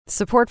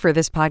Support for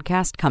this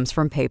podcast comes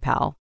from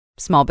PayPal.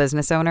 Small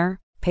business owner?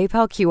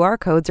 PayPal QR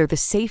codes are the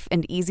safe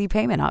and easy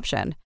payment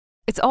option.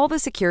 It's all the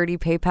security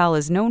PayPal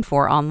is known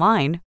for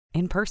online,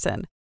 in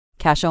person.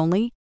 Cash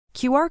only?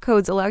 QR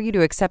codes allow you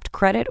to accept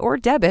credit or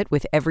debit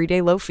with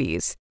everyday low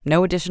fees.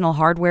 No additional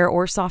hardware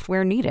or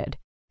software needed.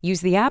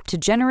 Use the app to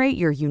generate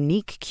your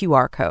unique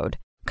QR code.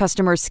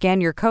 Customers scan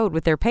your code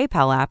with their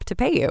PayPal app to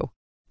pay you.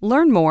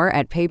 Learn more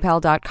at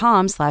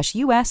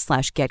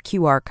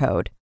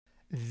paypal.com/us/getqrcode.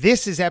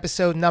 This is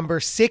episode number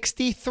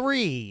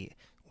 63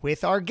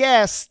 with our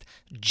guest,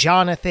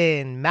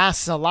 Jonathan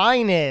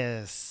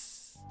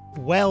Massalinas.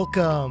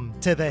 Welcome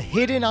to the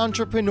Hidden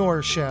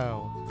Entrepreneur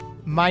Show.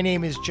 My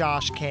name is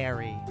Josh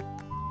Carey.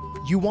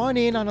 You want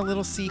in on a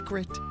little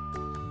secret?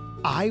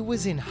 I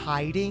was in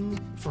hiding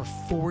for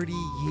 40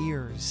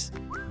 years.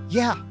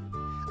 Yeah,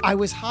 I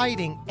was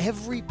hiding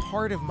every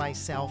part of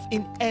myself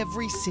in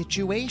every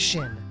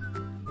situation.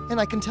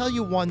 And I can tell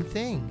you one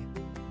thing.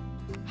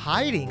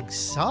 Hiding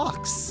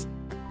sucks.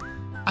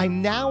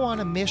 I'm now on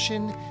a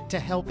mission to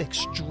help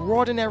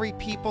extraordinary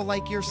people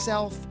like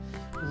yourself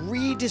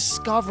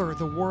rediscover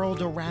the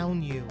world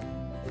around you,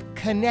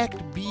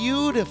 connect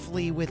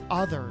beautifully with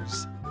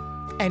others,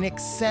 and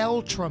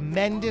excel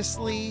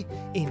tremendously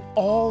in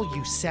all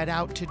you set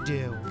out to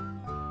do.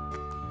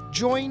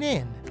 Join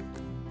in.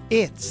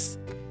 It's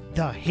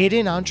the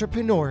Hidden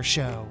Entrepreneur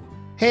Show.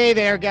 Hey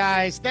there,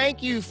 guys.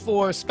 Thank you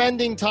for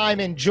spending time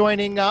and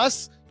joining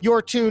us.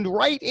 You're tuned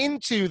right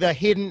into the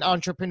Hidden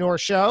Entrepreneur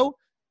Show.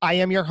 I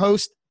am your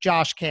host,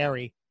 Josh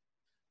Carey.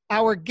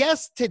 Our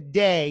guest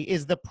today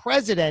is the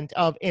president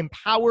of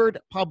Empowered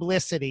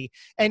Publicity,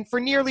 and for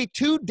nearly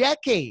 2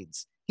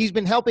 decades, he's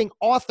been helping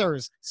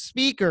authors,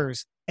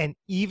 speakers, and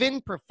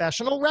even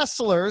professional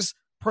wrestlers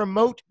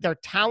promote their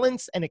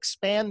talents and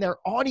expand their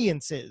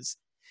audiences.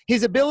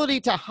 His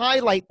ability to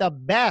highlight the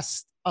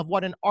best of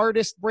what an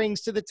artist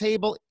brings to the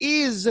table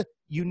is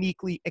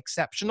uniquely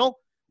exceptional,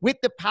 with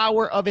the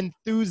power of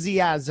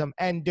enthusiasm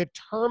and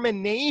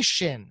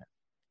determination.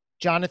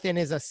 Jonathan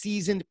is a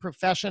seasoned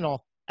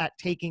professional at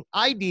taking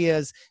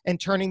ideas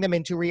and turning them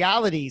into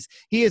realities.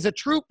 He is a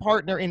true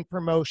partner in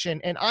promotion,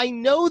 and I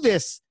know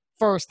this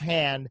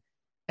firsthand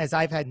as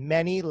I've had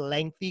many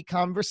lengthy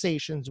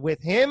conversations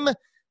with him.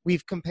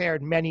 We've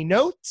compared many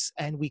notes,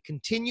 and we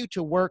continue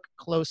to work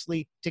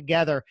closely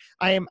together.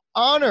 I am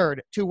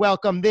honored to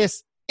welcome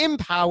this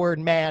empowered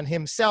man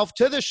himself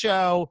to the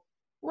show.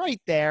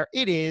 Right there,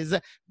 it is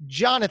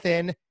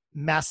Jonathan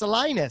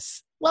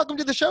Massalinas. Welcome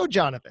to the show,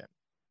 Jonathan.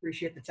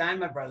 Appreciate the time,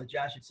 my brother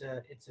Josh. It's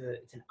an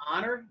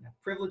honor, a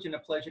privilege, and a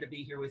pleasure to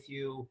be here with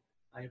you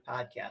on your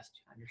podcast,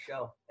 on your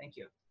show. Thank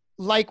you.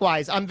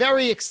 Likewise, I'm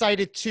very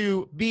excited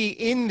to be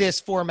in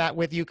this format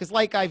with you because,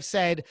 like I've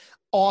said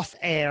off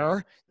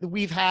air,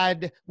 we've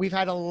had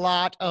a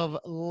lot of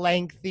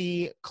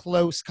lengthy,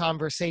 close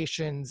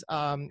conversations,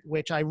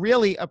 which I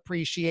really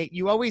appreciate.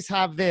 You always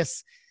have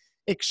this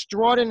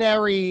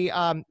extraordinary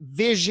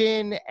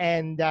vision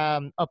and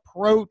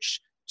approach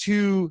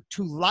to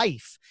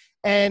life.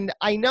 And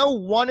I know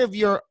one of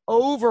your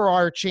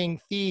overarching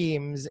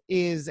themes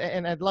is,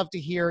 and I'd love to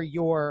hear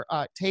your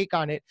take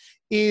on it,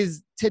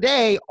 is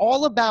today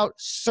all about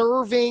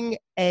serving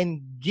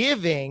and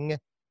giving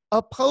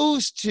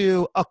opposed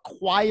to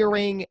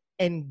acquiring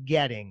and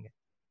getting.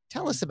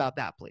 Tell us about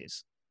that,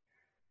 please.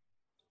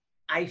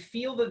 I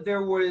feel that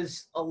there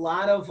was a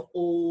lot of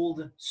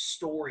old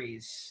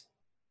stories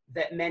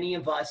that many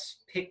of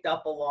us picked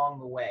up along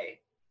the way,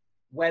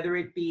 whether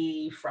it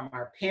be from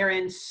our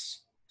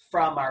parents,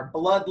 from our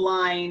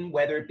bloodline,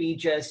 whether it be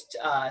just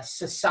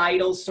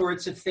societal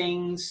sorts of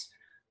things.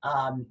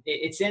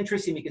 It's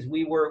interesting because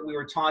we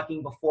were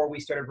talking before we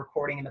started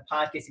recording in the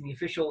podcast in the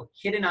official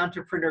Hidden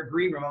Entrepreneur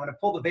Green Room. I'm going to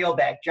pull the veil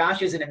back.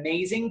 Josh has an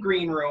amazing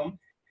green room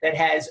that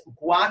has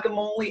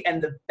guacamole and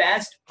the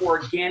best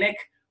organic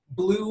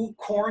blue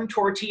corn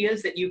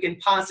tortillas that you can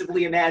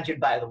possibly imagine,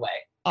 by the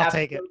way. I'll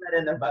take it. Put that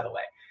in there, by the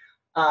way.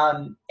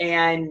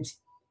 And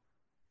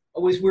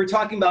we were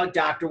talking about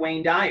Dr.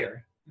 Wayne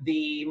Dyer,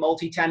 the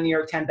multi-time New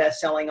York 10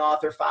 best-selling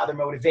author, Father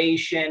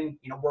Motivation,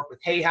 worked with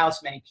Hay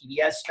House, many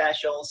PBS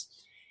specials.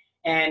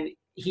 And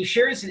he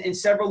shares in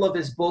several of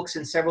his books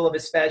and several of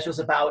his specials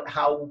about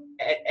how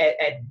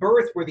at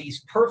birth we're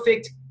these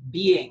perfect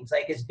beings.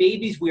 Like as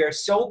babies, we are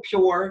so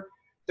pure.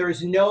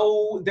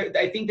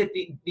 I think that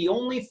the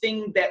only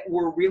thing that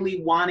we're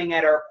really wanting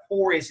at our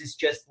core is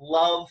just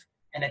love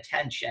and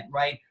attention,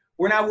 right?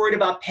 We're not worried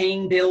about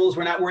paying bills.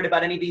 We're not worried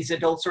about any of these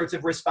adult sorts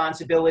of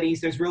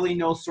responsibilities. There's really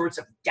no sorts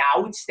of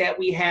doubts that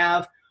we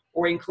have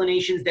or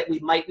inclinations that we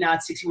might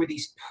not succeed. We're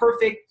these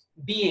perfect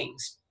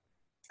beings.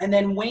 And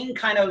then Wayne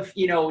kind of,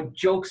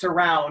 jokes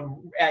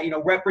around,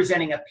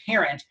 representing a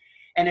parent.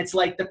 And it's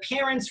like the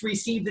parents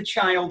receive the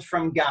child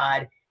from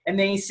God and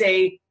they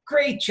say,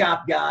 "Great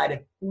job,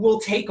 God, we'll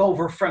take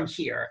over from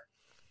here."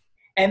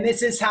 And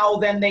this is how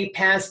then they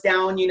pass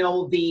down,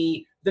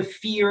 the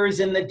fears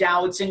and the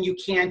doubts, and you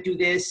can't do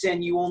this,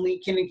 and you only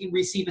can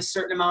receive a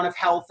certain amount of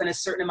health and a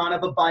certain amount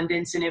of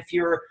abundance. And if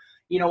you're,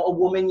 a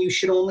woman, you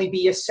should only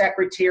be a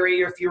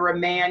secretary, or if you're a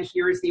man,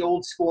 here's the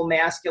old school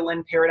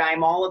masculine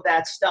paradigm, all of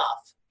that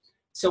stuff.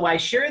 So I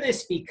share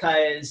this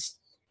because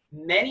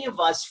many of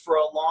us, for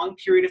a long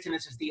period of time,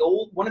 this is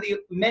one of the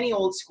many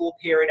old school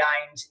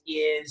paradigms,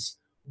 is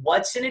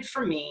what's in it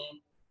for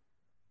me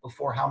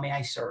before how may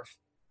I serve?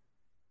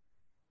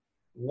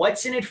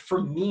 What's in it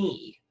for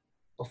me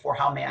before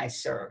how may I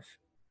serve?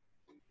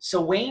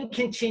 So Wayne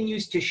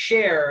continues to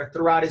share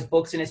throughout his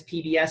books and his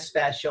PBS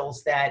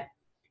specials that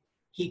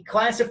he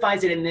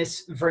classifies it in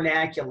this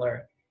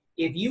vernacular.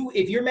 If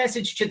your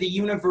message to the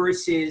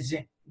universe is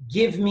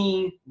give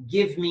me,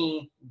 give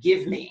me,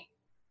 give me,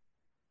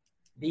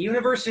 the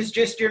universe is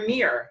just your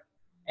mirror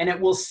and it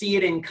will see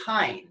it in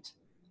kind.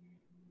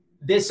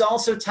 This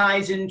also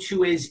ties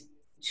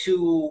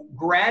into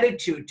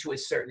gratitude to a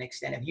certain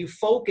extent. If you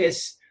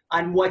focus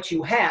on what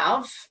you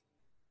have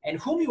and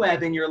whom you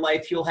have in your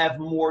life, you'll have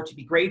more to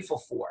be grateful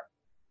for.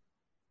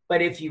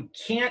 But if you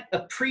can't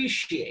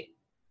appreciate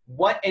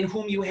what and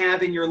whom you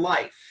have in your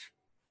life,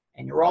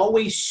 and you're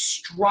always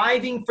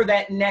striving for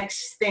that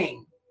next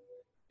thing,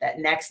 that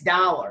next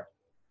dollar,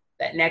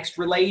 that next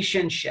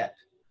relationship,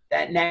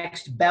 that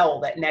next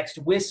bell, that next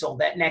whistle,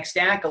 that next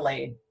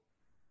accolade,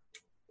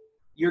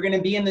 you're going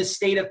to be in this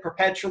state of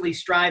perpetually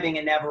striving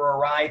and never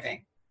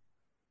arriving.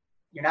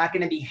 You're not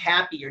going to be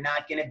happy. You're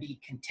not going to be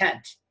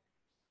content.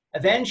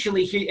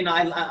 Eventually,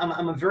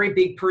 I'm a very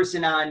big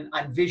person on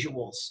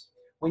visuals.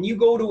 When you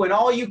go to an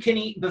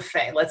all-you-can-eat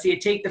buffet, let's say you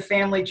take the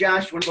family,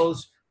 Josh, one of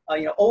those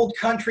old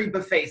country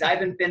buffets. I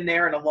haven't been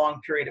there in a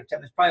long period of time.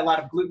 There's probably a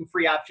lot of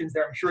gluten-free options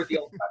there, I'm sure, at the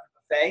old country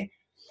buffet.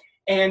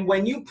 And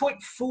when you put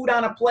food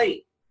on a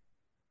plate,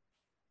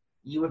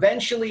 you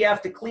eventually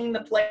have to clean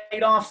the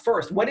plate off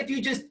first. What if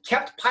you just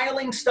kept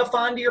piling stuff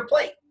onto your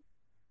plate?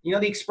 You know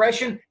the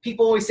expression,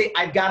 people always say,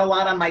 I've got a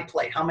lot on my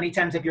plate. How many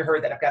times have you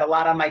heard that? I've got a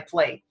lot on my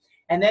plate.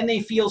 And then they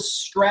feel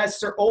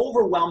stress or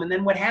overwhelmed. And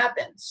then what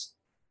happens?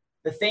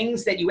 The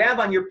things that you have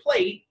on your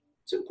plate,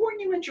 it's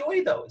important you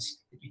enjoy those,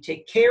 that you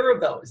take care of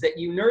those, that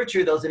you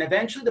nurture those, and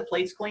eventually the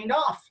plate's cleaned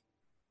off.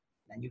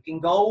 Then you can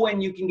go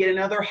and you can get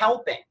another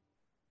helping.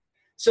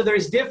 So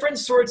there's different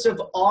sorts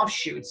of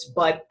offshoots,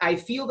 but I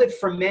feel that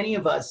for many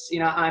of us,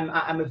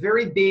 I'm a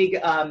very big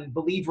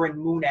believer in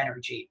moon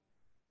energy.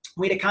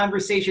 We had a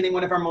conversation in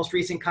one of our most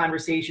recent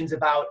conversations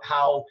about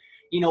how,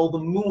 the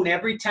moon,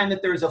 every time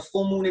that there's a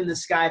full moon in the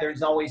sky,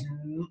 there's always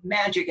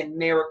magic and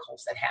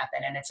miracles that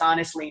happen. And it's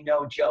honestly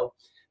no joke.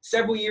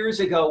 Several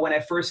years ago, when I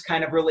first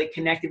kind of really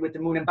connected with the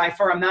moon, and by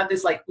far, I'm not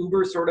this like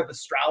uber sort of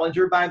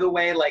astrologer, by the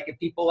way. Like if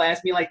people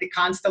ask me like the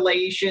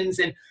constellations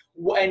and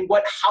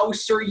what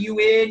house are you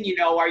in,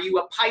 are you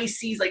a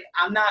Pisces? Like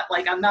I'm not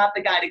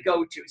the guy to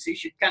go to. So you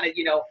should kind of,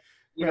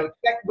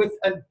 check with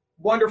a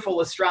wonderful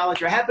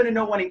astrologer. I happen to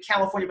know one in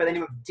California by the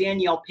name of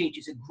Danielle Page.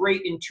 She's a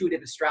great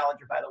intuitive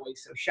astrologer, by the way.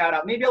 So shout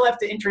out. Maybe I'll have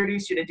to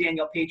introduce you to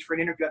Danielle Page for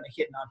an interview on the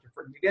Hidden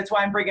Entrepreneur. Maybe that's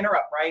why I'm bringing her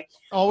up, right?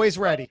 Always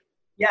ready.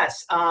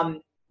 Yes.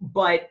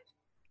 But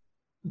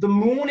the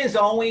moon is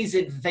always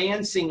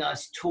advancing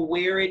us to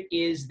where it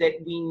is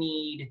that we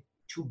need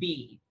to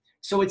be.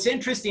 So it's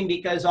interesting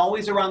because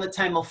always around the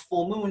time of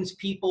full moons,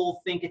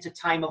 people think it's a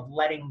time of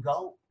letting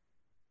go.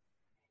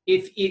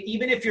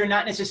 Even if you're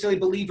not necessarily a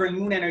believer in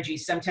moon energy,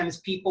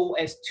 sometimes people,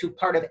 as to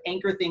part of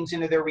anchor things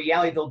into their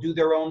reality, they'll do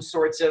their own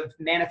sorts of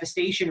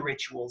manifestation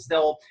rituals.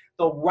 They'll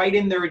write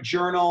in their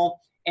journal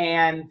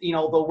and,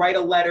 they'll write a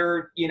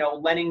letter,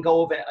 letting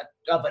go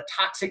of a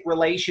toxic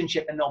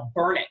relationship, and they'll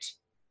burn it,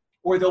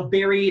 or they'll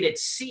bury it at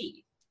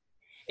sea.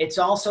 It's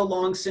also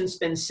long since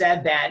been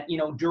said that,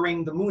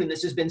 during the moon, and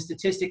this has been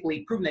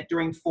statistically proven, that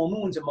during full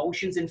moons,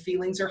 emotions and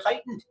feelings are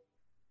heightened.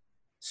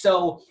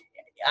 So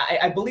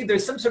I believe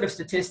there's some sort of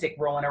statistic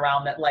rolling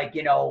around that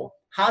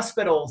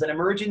hospitals and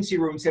emergency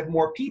rooms have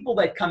more people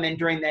that come in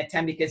during that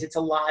time because it's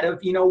a lot of,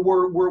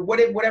 we're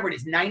whatever it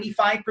is,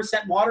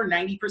 95% water,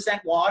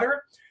 90%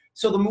 water.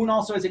 So the moon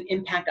also has an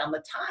impact on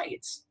the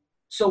tides.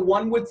 So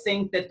one would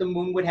think that the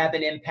moon would have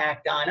an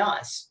impact on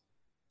us.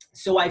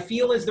 So I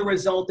feel as the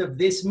result of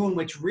this moon,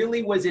 which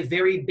really was a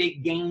very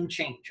big game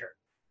changer,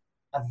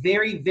 a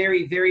very,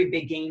 very, very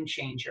big game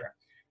changer,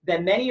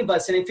 that many of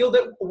us, and I feel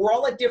that we're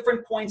all at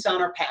different points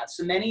on our path.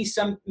 So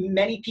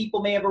many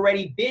people may have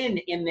already been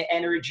in the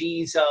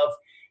energies of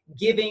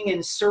giving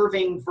and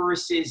serving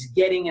versus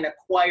getting and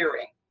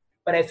acquiring.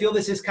 But I feel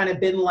this has kind of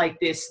been like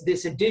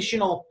this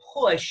additional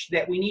push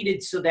that we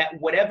needed so that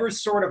whatever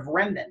sort of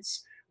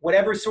remnants,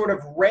 whatever sort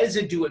of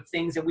residue of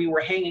things that we were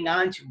hanging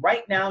on to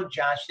right now,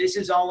 Josh, this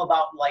is all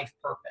about life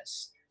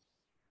purpose.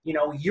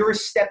 You're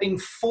stepping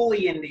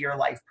fully into your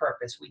life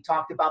purpose. We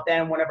talked about that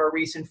in one of our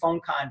recent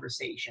phone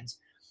conversations.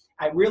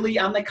 I'm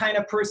the kind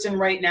of person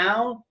right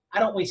now, I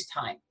don't waste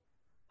time.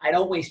 I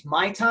don't waste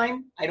my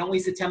time. I don't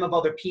waste the time of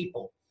other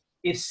people.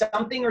 If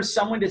something or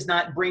someone does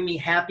not bring me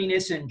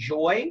happiness and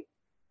joy,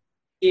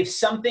 if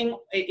something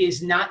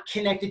is not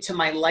connected to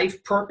my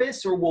life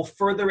purpose or will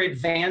further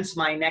advance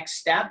my next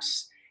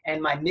steps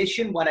and my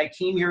mission, what I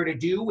came here to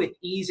do with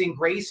ease and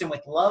grace and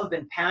with love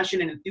and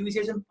passion and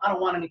enthusiasm, I don't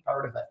want any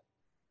part of it.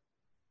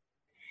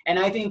 And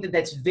I think that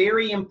that's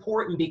very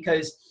important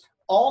because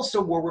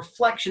also we're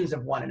reflections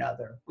of one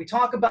another. We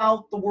talk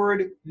about the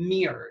word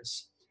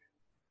mirrors.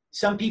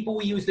 Some people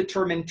will use the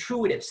term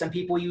intuitive. Some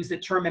people use the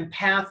term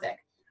empathic.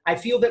 I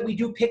feel that we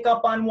do pick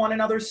up on one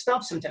another's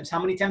stuff sometimes.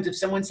 How many times if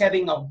someone's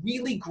having a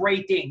really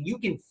great day and you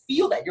can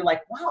feel that, you're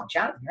like, wow,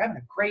 Jonathan, you're having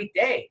a great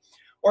day.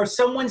 Or if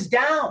someone's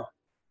down,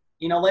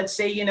 let's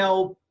say,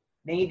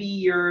 maybe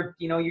your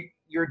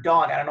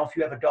dog, I don't know if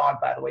you have a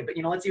dog, by the way, but,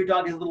 let's say your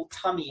dog has a little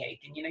tummy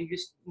ache and, you're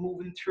just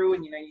moving through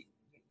and,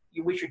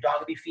 you wish your dog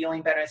would be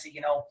feeling better. I say,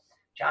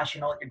 Josh,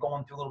 you're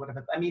going through a little bit of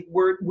it. I mean,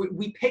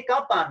 we pick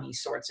up on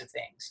these sorts of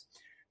things.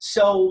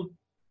 So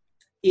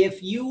if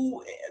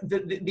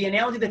the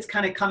analogy that's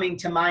kind of coming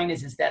to mind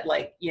is that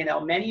like,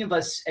 many of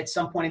us at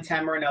some point in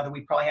time or another,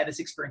 we probably had this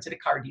experience at a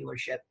car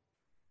dealership.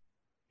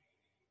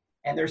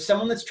 And there's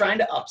someone that's trying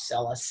to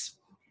upsell us.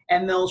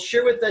 And they'll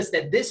share with us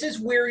that this is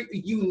where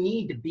you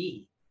need to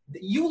be.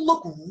 You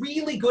look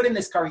really good in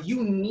this car.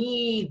 You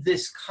need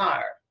this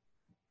car.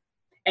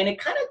 And it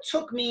kind of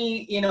took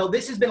me,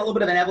 this has been a little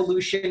bit of an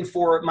evolution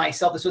for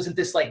myself. This wasn't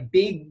this like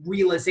big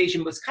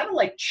realization, but it's kind of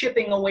like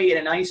chipping away at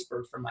an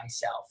iceberg for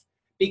myself.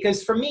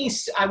 Because for me,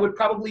 I would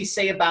probably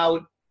say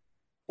about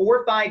 4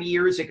 or 5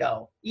 years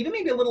ago, even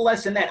maybe a little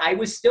less than that, I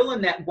was still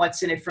in that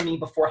what's in it for me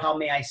before how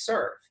may I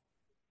serve.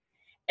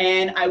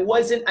 And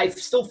I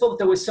still felt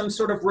there was some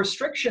sort of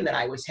restriction that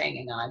I was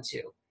hanging on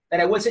to,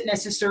 that I wasn't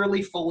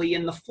necessarily fully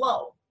in the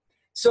flow.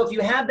 So if you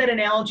have that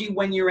analogy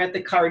when you're at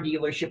the car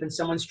dealership and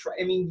someone's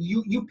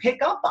you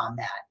pick up on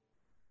that.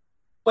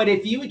 But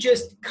if you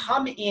just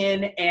come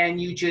in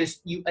and you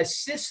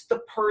assist the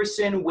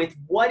person with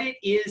what it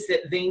is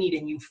that they need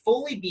and you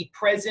fully be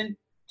present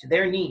to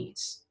their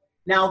needs.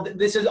 Now,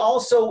 this is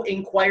also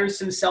requires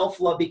some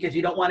self-love because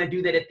you don't want to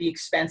do that at the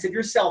expense of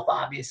yourself,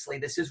 obviously.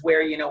 This is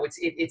where,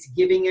 it's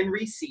giving and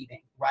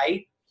receiving,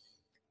 right?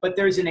 But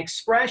there's an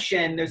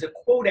expression, there's a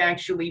quote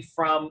actually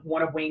from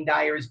one of Wayne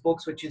Dyer's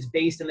books, which is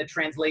based on the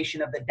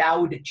translation of the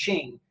Tao Te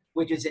Ching,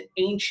 which is an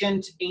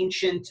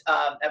ancient,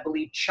 I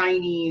believe,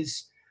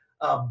 Chinese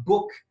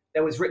book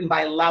that was written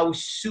by Lao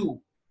Tzu.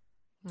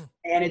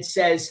 And it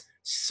says,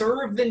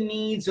 serve the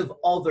needs of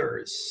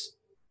others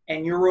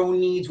and your own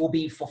needs will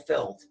be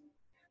fulfilled.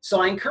 So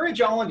I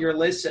encourage all of your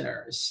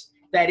listeners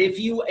that if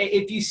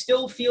you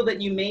still feel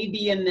that you may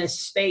be in this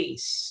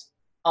space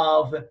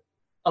of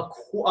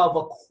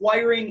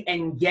acquiring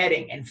and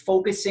getting and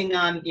focusing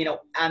on,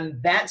 on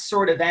that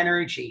sort of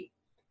energy,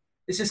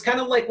 this is kind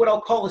of like what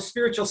I'll call a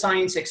spiritual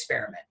science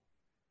experiment.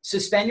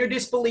 Suspend your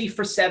disbelief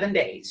for 7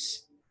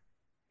 days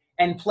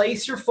and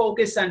place your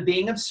focus on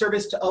being of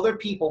service to other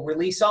people.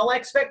 Release all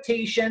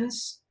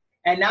expectations.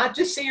 And not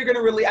just say you're going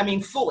to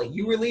release, fully.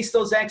 You release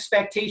those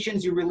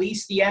expectations, you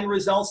release the end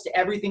results to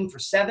everything for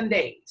 7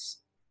 days.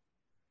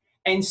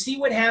 And see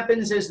what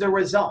happens as the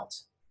result.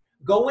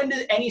 Go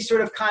into any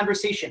sort of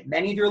conversation.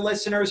 Many of your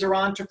listeners are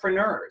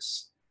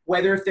entrepreneurs,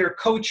 whether if they're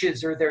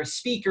coaches or they're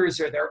speakers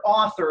or they're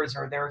authors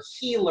or they're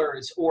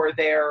healers or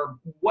they're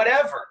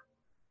whatever.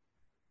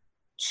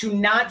 To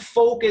not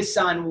focus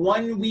on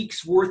 1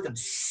 week's worth of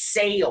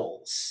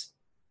sales.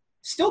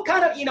 Still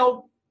kind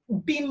of,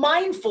 be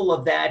mindful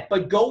of that,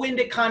 but go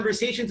into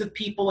conversations with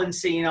people and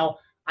say,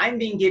 I'm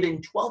being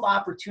given 12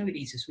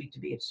 opportunities this week to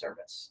be of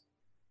service.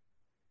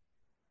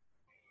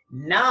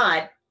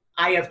 Not,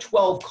 I have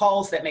 12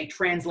 calls that may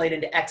translate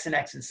into X and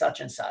X and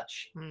such and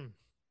such.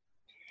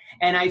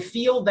 And I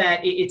feel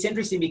that it's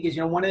interesting because,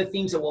 one of the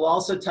themes that we'll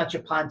also touch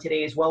upon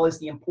today, as well as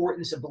the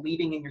importance of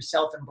believing in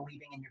yourself and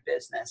believing in your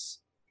business.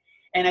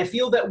 And I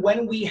feel that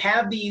when we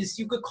have these,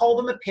 you could call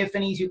them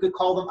epiphanies, you could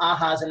call them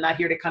ahas. I'm not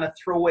here to kind of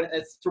throw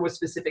a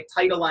specific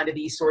title onto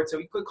these sorts, so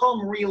you could call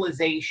them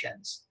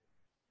realizations.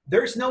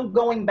 There's no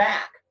going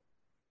back.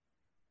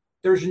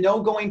 There's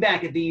no going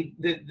back. The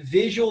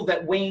visual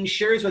that Wayne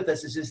shares with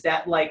us is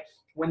that like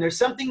when there's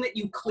something that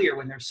you clear,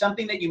 when there's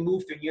something that you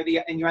move through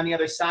and you're on the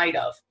other side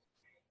of,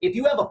 if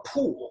you have a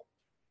pool,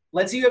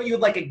 let's say you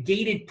have like a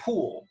gated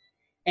pool,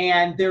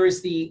 and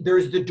there's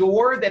the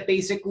door that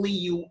basically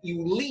you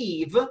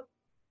leave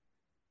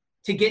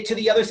to get to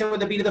the other side,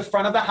 whether it be to the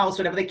front of the house,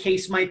 whatever the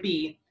case might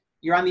be.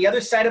 You're on the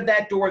other side of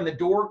that door and the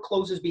door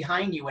closes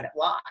behind you and it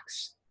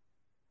locks.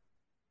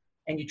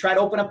 And you try to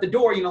open up the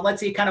door, let's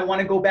say you kind of want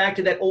to go back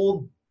to that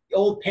old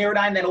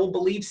paradigm, that old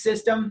belief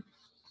system.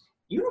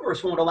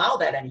 Universe won't allow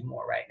that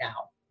anymore right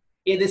now.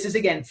 This is,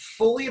 again,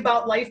 fully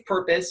about life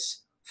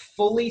purpose,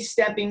 fully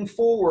stepping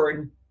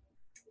forward.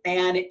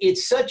 And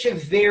it's such a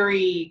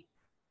very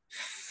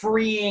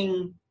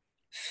freeing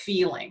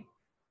feeling.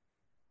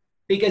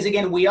 Because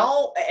again, we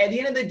all, at the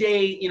end of the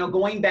day,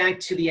 going back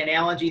to the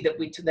analogy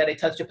that I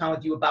touched upon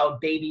with you about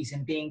babies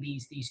and being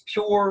these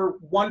pure,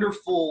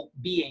 wonderful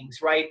beings,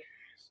 right?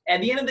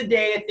 At the end of the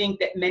day, I think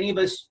that many of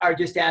us are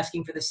just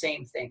asking for the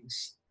same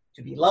things: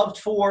 to be loved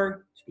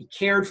for, to be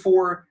cared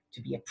for,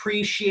 to be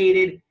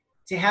appreciated,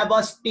 to have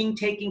us being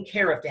taken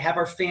care of, to have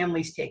our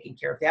families taken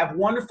care of, to have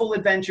wonderful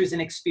adventures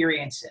and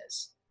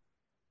experiences.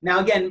 Now,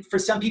 again, for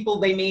some people,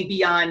 they may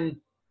be on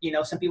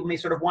some people may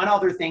sort of want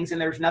other things, and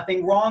there's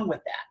nothing wrong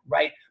with that,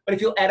 right? But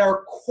if you at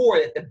our core,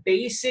 that the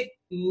basic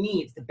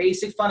needs, the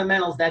basic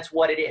fundamentals, that's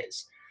what it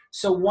is.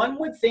 So one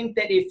would think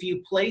that if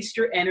you placed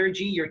your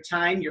energy, your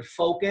time, your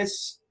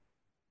focus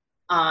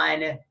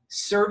on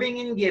serving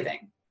and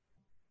giving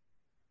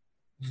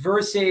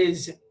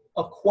versus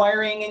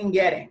acquiring and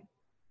getting,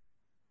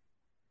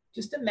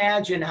 just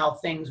imagine how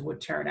things would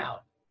turn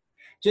out.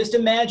 Just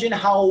imagine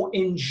how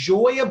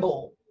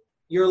enjoyable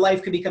your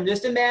life could become.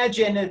 Just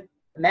imagine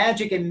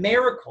magic and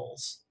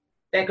miracles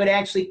that could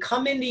actually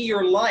come into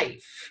your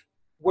life,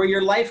 where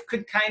your life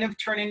could kind of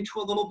turn into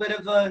a little bit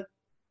of a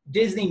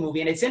Disney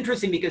movie. And it's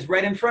interesting because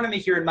right in front of me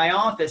here in my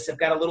office, I've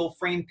got a little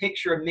framed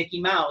picture of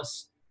Mickey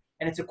Mouse,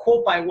 and it's a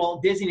quote by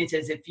Walt Disney, and it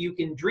says, "If you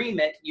can dream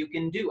it, you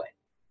can do it."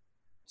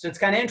 So it's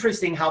kind of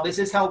interesting how this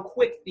is how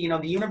quick, the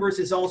universe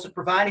is also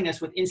providing us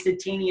with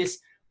instantaneous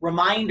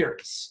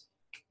reminders,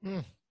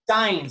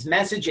 signs,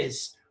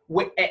 messages,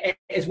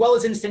 as well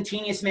as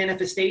instantaneous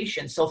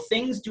manifestations. So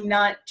things do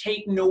not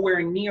take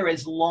nowhere near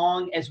as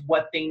long as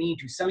what they need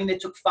to. Something that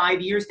took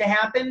 5 years to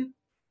happen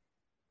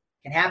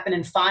can happen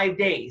in 5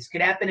 days,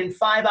 could happen in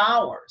 5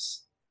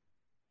 hours.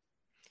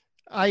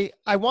 I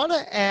want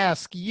to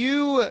ask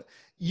you,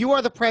 you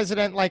are the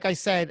president, like I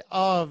said,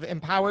 of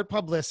Empowered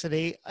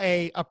Publicity,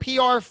 a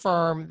PR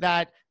firm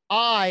that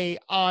I,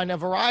 on a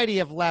variety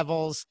of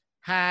levels,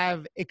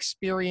 have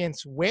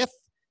experience with.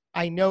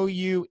 I know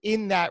you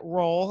in that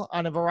role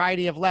on a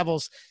variety of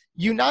levels.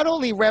 You not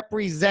only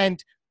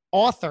represent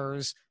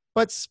authors,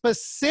 but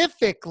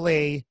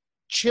specifically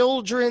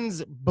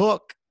children's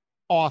book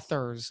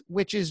authors,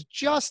 which is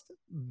just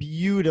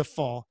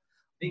beautiful.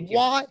 Thank you.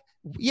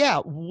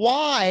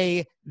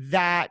 Why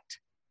that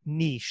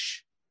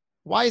niche?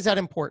 Why is that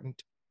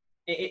important?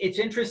 It's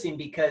interesting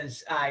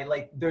because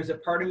there's a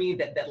part of me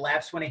that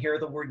laughs when I hear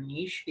the word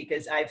niche,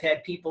 because I've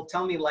had people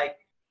tell me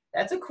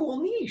that's a cool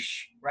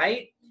niche,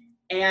 right?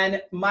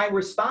 And my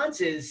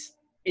response is,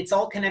 it's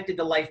all connected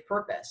to life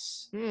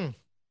purpose.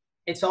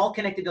 It's all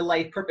connected to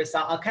life purpose.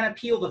 I'll kind of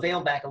peel the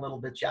veil back a little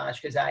bit,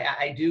 Josh, because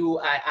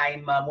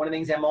I'm one of the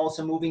things I'm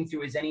also moving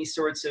through is any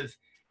sorts of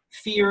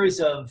fears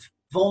of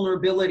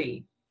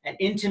vulnerability and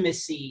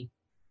intimacy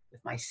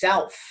with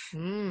myself.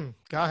 Go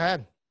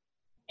ahead.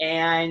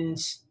 And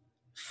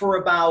for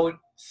about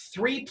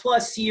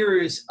 3+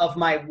 years of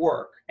my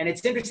work, and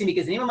it's interesting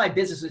because the name of my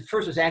business at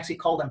first was actually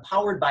called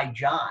Empowered by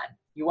John.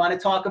 You want to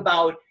talk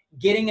about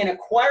getting and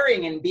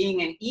acquiring and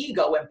being an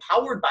ego,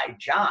 Empowered by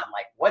John.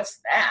 What's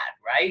that,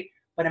 right?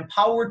 But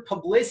Empowered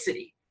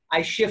Publicity,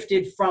 I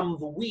shifted from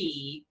the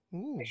we,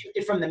 I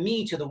shifted from the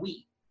me to the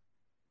we.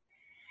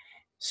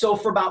 So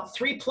for about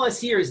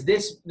 3+ years,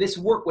 this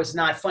work was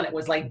not fun. It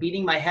was like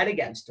beating my head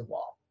against a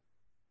wall.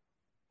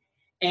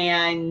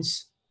 And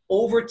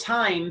over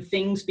time,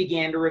 things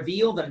began to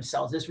reveal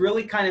themselves. This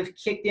really kind of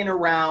kicked in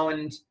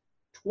around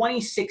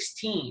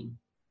 2016,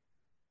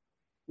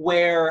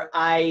 where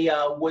I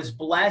was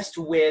blessed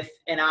with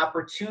an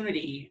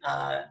opportunity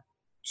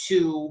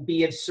to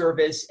be of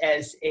service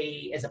as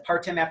a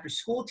part-time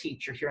after-school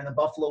teacher here in the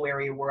Buffalo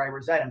area where I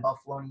reside, in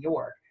Buffalo, New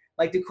York.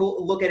 I like to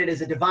look at it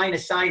as a divine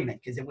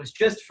assignment, because it was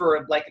just for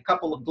a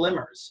couple of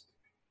glimmers.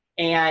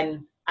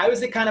 And I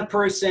was the kind of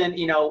person,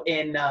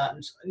 in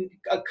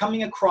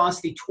coming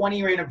across the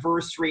 20-year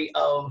anniversary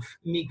of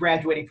me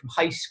graduating from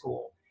high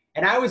school,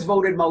 and I was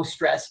voted most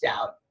stressed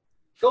out.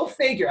 Go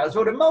figure. I was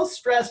voted most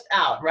stressed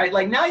out, right?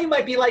 Now you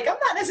might be like, I'm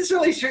not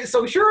necessarily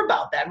so sure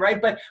about that,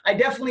 right? But I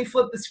definitely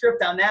flipped the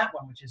script on that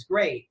one, which is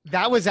great.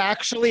 That was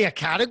actually a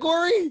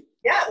category?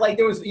 Yeah,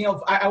 there was,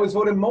 I was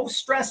voted most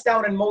stressed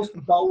out and most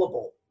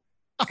gullible,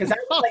 because I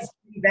would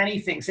believe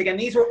anything. So again,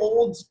 these were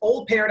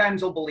old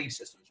paradigms, old belief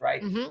systems,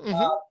 right?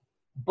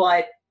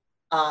 But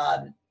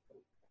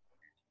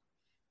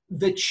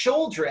the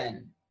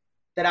children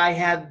that I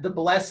had the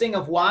blessing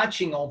of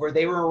watching over,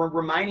 they were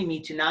reminding me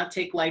to not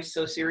take life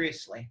so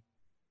seriously,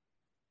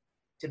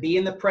 to be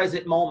in the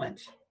present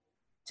moment,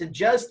 to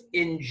just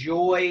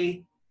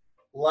enjoy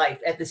life.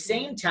 At the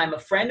same time, a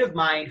friend of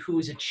mine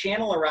who's a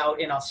channeler out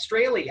in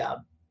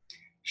Australia,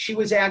 she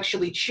was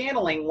actually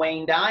channeling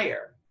Wayne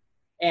Dyer.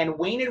 And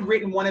Wayne had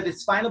written one of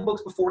his final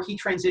books before he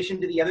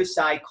transitioned to the other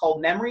side,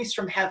 called Memories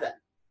from Heaven,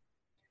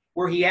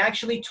 where he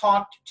actually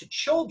talked to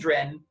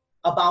children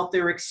about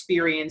their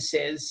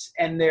experiences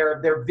and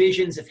their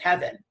visions of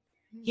heaven.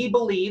 He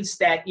believes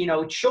that,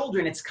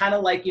 children, it's kind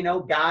of like,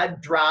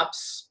 God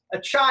drops a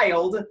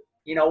child,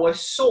 a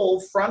soul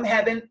from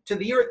heaven to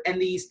the earth.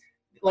 And these,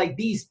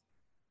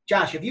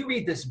 Josh, if you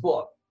read this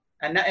book,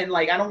 and I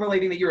don't really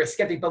think that you're a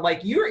skeptic,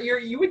 but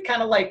you would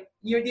kind of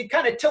you'd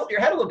kind of tilt your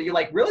head a little bit.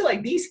 You're really,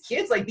 these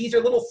kids, these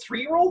are little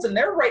 3-year-olds, and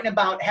they're writing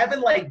about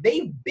heaven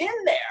they've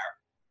been there,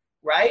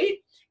 right?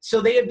 So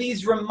they have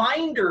these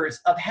reminders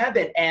of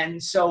heaven.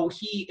 And so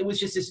it was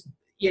just this,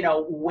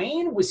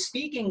 Wayne was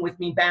speaking with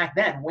me back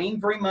then.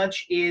 Wayne very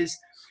much is,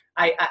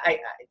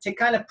 to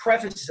kind of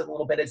preface this a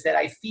little bit, is that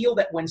I feel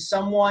that when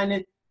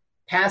someone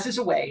passes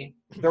away,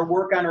 their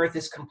work on earth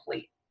is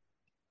complete.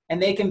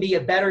 And they can be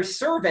a better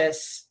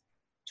service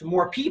to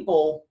more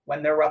people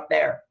when they're up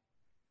there.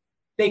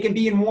 they can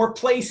be in more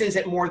places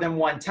at more than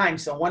one time.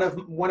 So one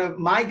of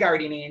my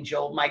guardian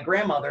angel, my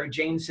grandmother,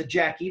 Jane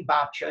Sajecki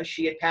Babcha,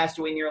 she had passed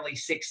away nearly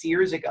 6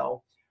 years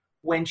ago.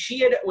 When she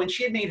had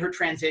made her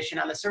transition,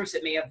 on the surface,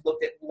 it may have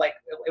looked at like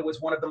it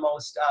was one of the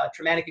most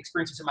traumatic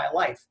experiences of my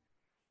life.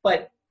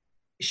 But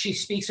she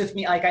speaks with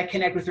me, like I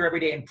connect with her every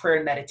day in prayer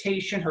and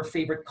meditation. Her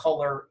favorite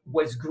color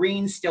was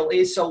green, still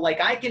is. So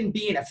like I can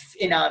be at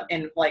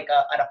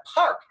a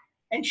park,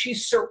 and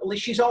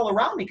she's all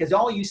around me because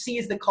all you see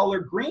is the color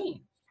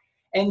green.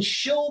 And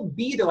she'll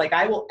be there. Like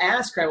I will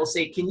ask her, I will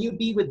say, can you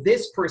be with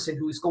this person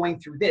who's going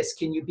through this?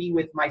 Can you be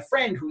with my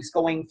friend who's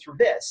going through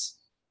this?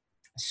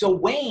 So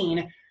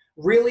Wayne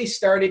really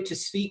started to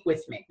speak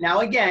with me.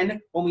 Now,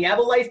 again, when we have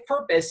a life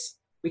purpose,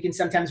 we can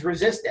sometimes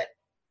resist it,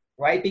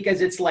 right?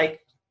 Because it's like,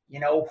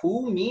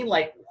 who, me?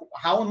 Like,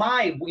 how am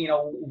I?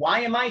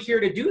 Why am I here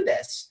to do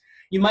this?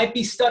 You might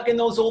be stuck in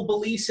those old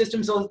belief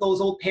systems,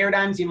 those old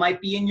paradigms. You might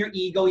be in your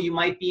ego. You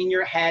might be in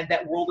your head,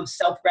 that world of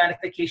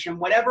self-gratification,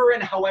 whatever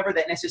and however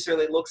that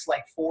necessarily looks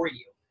like for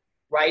you,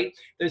 right?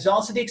 There's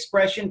also the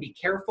expression, be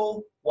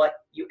careful what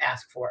you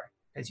ask for,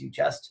 because you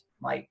just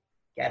might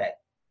get it.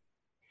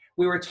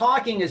 We were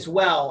talking as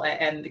well,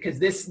 and because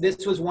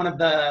this was one of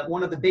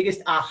the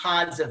biggest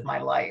ahas of my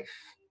life.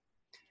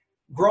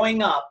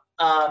 Growing up,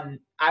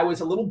 I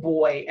was a little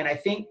boy, and I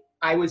think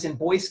I was in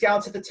Boy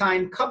Scouts at the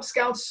time, Cub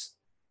Scouts,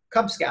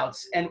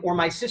 or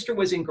my sister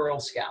was in Girl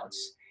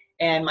Scouts.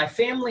 And my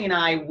family and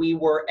I, we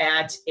were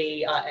at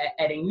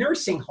a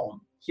nursing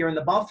home here in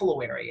the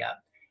Buffalo area.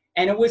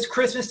 And it was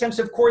Christmas time,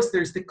 so of course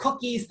there's the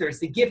cookies, there's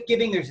the gift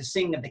giving, there's the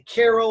singing of the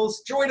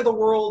carols, joy to the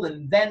world,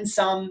 and then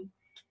some.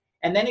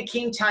 And then it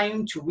came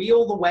time to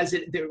wheel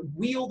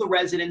the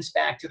residents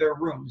back to their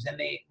rooms, and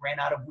they ran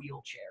out of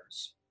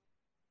wheelchairs.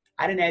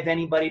 I didn't have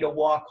anybody to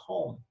walk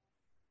home.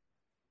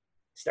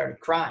 Started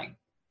crying.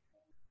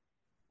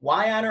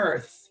 Why on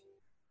earth,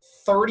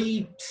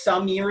 30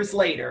 some years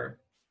later,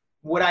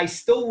 would I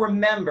still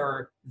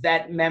remember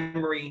that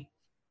memory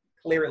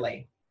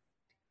clearly?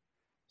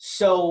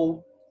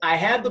 So I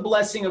had the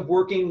blessing of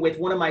working with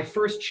one of my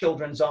first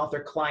children's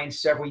author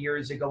clients several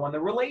years ago, and the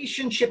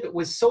relationship, it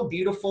was so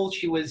beautiful.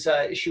 She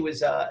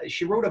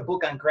wrote a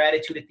book on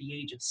gratitude at the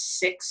age of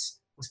 6.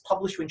 It was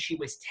published when she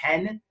was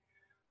 10.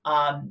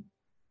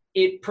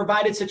 It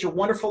provided such a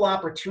wonderful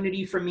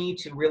opportunity for me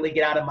to really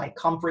get out of my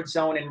comfort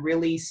zone and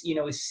really,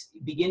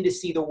 begin to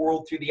see the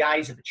world through the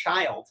eyes of a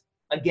child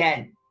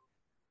again.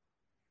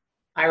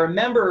 I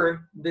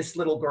remember this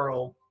little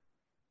girl,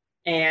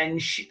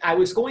 and I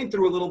was going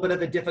through a little bit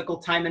of a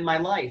difficult time in my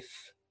life.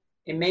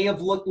 It may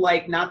have looked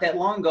like not that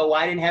long ago,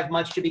 I didn't have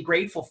much to be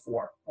grateful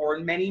for, or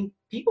many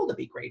people to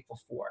be grateful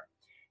for.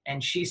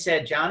 And she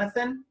said,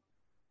 Jonathan,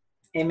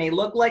 it may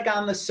look like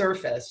on the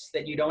surface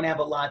that you don't have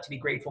a lot to be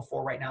grateful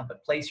for right now,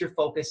 but place your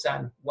focus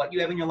on what you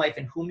have in your life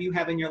and whom you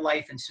have in your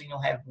life, and soon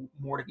you'll have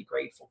more to be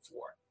grateful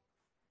for.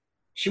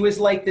 She was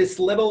like this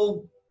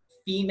little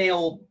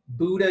female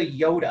Buddha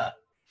Yoda,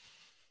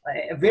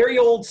 a very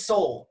old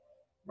soul,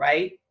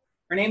 right?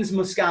 Her name is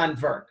Muskan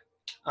Verk,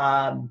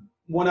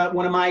 one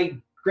of my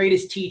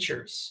greatest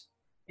teachers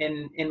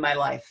in my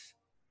life.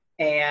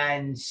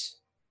 And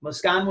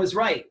Muskan was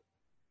right.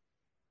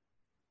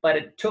 But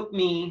it took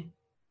me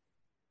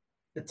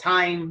the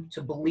time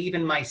to believe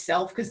in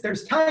myself, because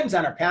there's times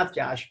on our path,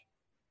 Josh,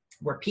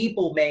 where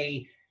people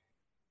may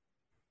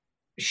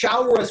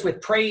shower us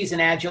with praise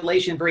and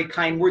adulation, very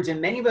kind words,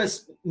 and many of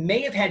us may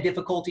have had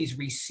difficulties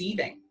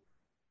receiving,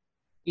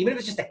 even if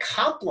it's just a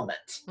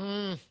compliment,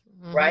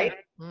 right?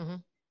 Mm-hmm.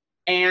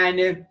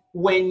 And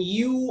when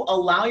you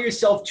allow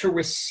yourself to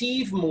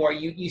receive more,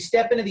 you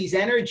step into these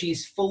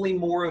energies fully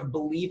more of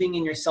believing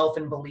in yourself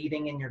and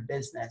believing in your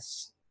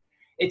business.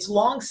 It's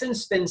long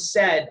since been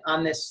said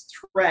on this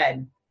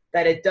thread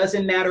that it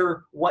doesn't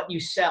matter what you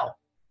sell.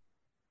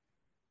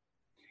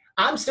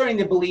 I'm starting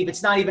to believe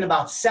it's not even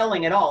about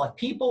selling at all. If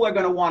people are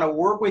going to want to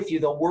work with you,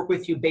 they'll work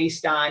with you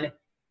based on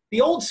the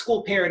old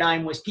school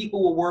paradigm was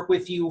people will work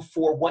with you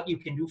for what you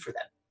can do for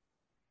them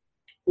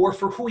or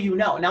for who you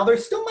know. Now, there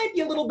still might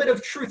be a little bit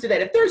of truth to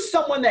that. If there's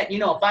someone that,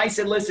 if I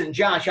said, listen,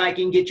 Josh, I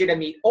can get you to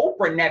meet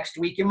Oprah next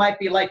week, you might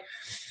be like,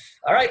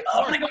 all right, I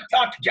want to go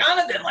talk to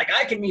Jonathan. Like,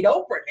 I can meet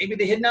Oprah. Maybe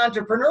the Hidden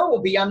Entrepreneur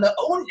will be on the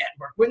OWN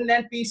network. Wouldn't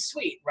that be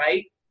sweet,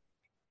 right?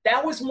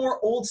 That was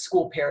more old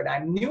school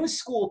paradigm. New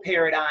school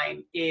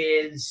paradigm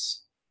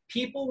is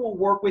people will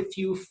work with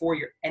you for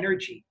your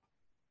energy.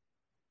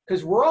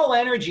 Because we're all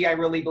energy, I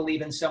really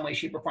believe, in some way,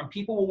 shape, or form.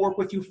 People will work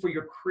with you for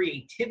your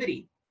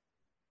creativity.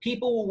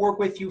 People will work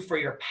with you for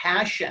your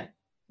passion.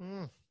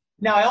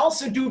 Now, I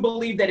also do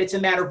believe that it's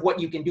a matter of what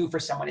you can do for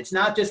someone. It's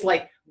not just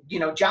like,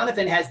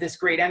 Jonathan has this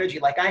great energy.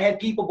 Like, I had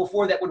people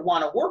before that would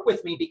want to work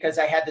with me because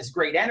I had this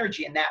great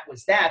energy, and that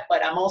was that.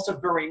 But I'm also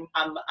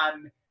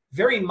I'm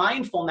very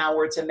mindful now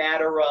where it's a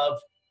matter of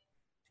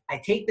I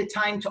take the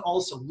time to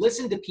also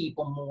listen to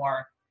people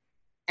more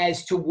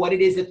as to what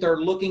it is that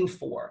they're looking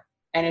for.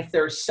 And if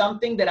there's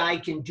something that I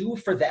can do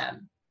for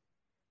them,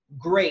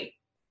 great.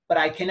 but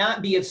I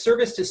cannot be of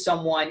service to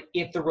someone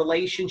if the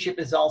relationship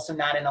is also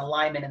not in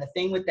alignment. And the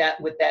thing with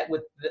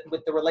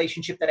the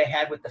relationship that I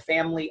had with the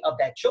family of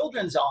that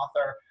children's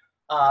author,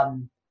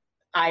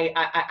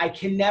 I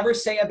can never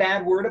say a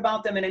bad word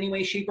about them in any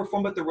way, shape, or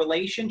form, but the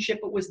relationship,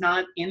 it was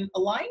not in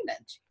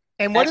alignment.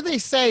 And what do they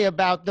say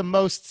about the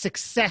most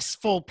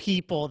successful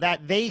people,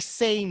 that they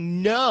say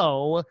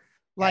no,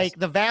 like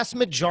the vast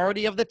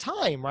majority of the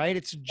time, right?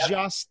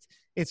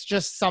 It's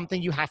just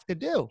something you have to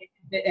do.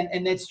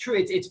 And that's true.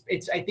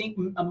 It's I think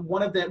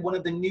one of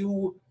the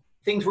new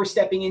things we're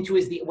stepping into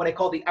is what I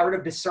call the art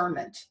of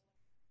discernment,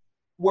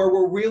 where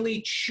we're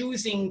really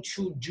choosing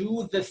to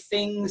do the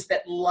things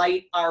that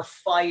light our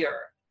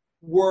fire.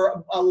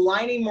 We're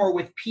aligning more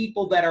with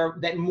people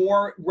that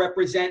more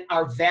represent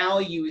our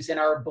values and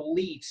our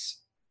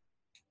beliefs.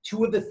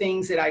 Two of the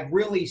things that I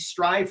really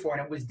strive for,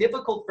 and it was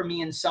difficult for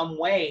me in some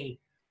way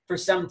for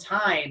some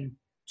time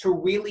to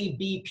really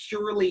be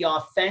purely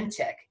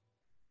authentic,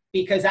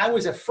 because I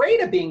was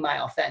afraid of being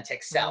my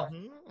authentic self.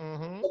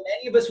 So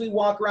many of us, we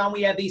walk around,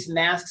 we have these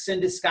masks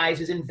and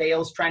disguises and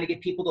veils, trying to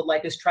get people to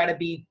like us, try to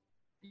be,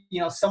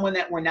 someone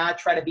that we're not,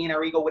 try to be in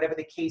our ego, whatever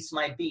the case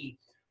might be.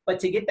 But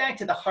to get back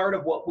to the heart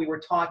of what we were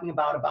talking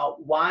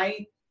about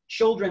why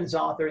children's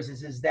authors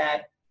is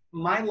that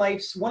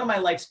one of my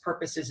life's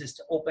purposes is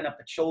to open up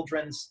a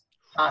children's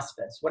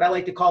hospice, what I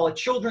like to call a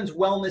children's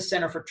wellness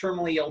center for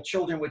terminally ill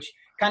children, which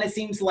kind of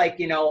seems like,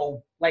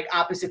 like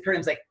opposite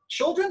paradigms, like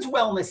children's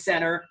wellness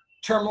center,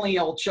 terminally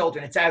ill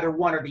children. It's either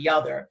one or the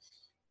other.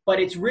 But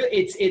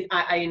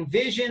I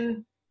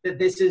envision that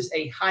this is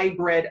a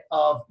hybrid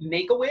of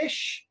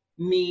Make-A-Wish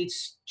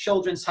meets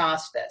children's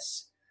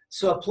hospice.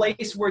 So a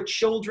place where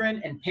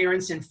children and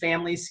parents and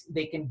families,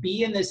 they can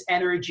be in this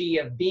energy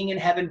of being in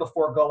heaven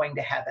before going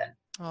to heaven.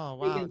 Oh,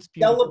 wow.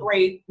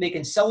 They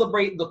can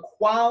celebrate the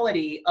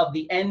quality of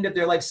the end of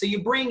their life. So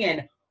you bring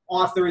in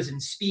authors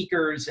and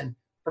speakers and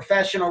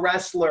professional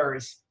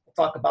wrestlers.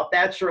 We'll talk about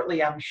that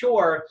shortly, I'm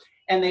sure.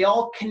 And they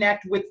all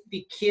connect with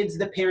the kids,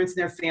 the parents,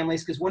 and their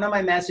families. Because one of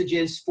my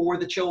messages for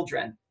the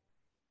children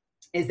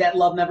is that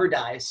love never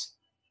dies.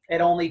 It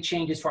only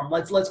changes form.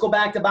 Let's go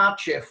back to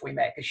Babcha, if we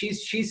may, because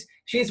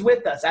she's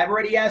with us. I've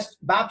already asked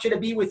Babcha to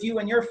be with you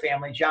and your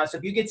family, John. So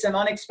if you get some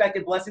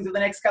unexpected blessings in the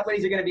next couple of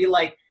days, you're going to be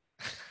like,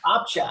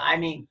 Babcha, I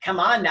mean, come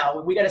on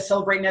now. We got to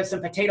celebrate and have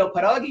some potato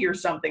pierogi or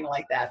something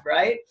like that,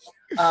 right?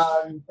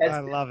 I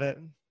love it.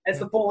 That's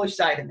the Polish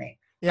side of me.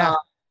 Yeah.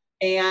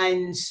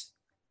 I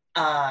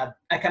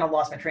kind of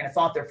lost my train of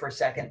thought there for a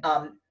second.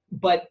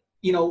 But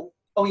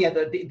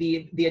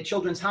the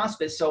children's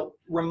hospice. So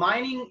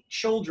reminding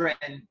children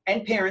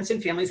and parents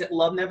and families that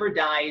love never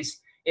dies.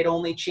 It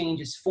only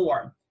changes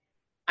form.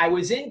 I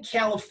was in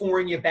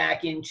California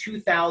back in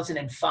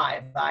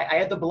 2005. I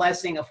had the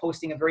blessing of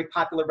hosting a very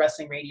popular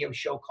wrestling radio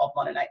show called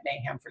Monday Night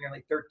Mayhem for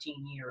nearly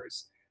 13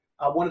 years.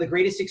 One of the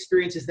greatest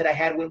experiences that I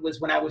had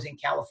was when I was in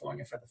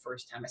California for the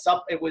first time.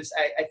 It was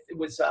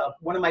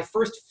one of my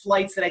first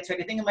flights that I took.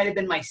 I think it might have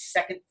been my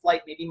second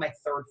flight, maybe my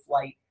third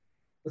flight.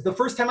 It was the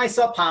first time I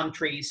saw palm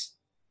trees.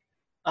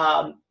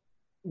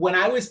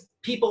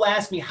 People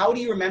asked me, how do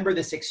you remember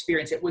this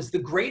experience? It was the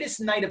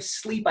greatest night of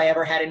sleep I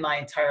ever had in my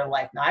entire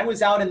life. Now, I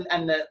was out in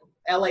the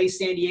LA,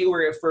 San Diego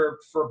area for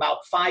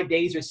about 5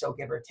 days or so,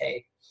 give or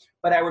take.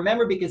 But I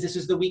remember because this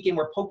was the weekend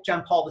where Pope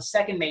John Paul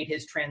II made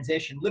his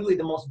transition, literally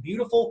the most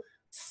beautiful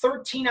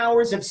 13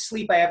 hours of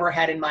sleep I ever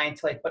had in my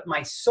entire life. But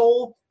my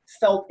soul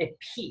felt at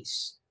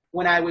peace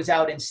when I was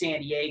out in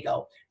San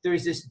Diego.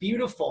 There's this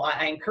beautiful,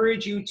 I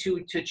encourage you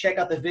to check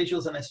out the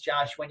visuals on this,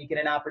 Josh, when you get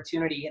an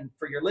opportunity, and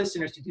for your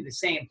listeners to do the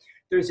same.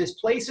 There's this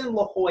place in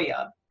La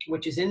Jolla,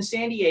 which is in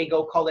San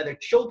Diego, called either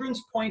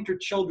Children's Point or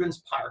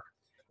Children's Park.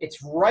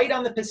 It's right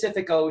on the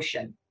Pacific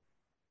Ocean.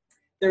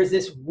 There's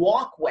this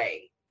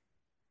walkway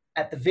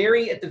at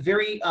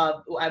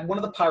one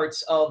of the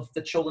parts of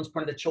the Children's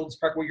Point of the Children's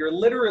Park, where you're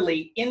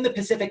literally in the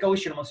Pacific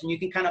Ocean almost, and you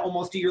can kind of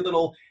almost do your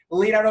little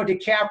Leonardo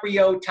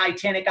DiCaprio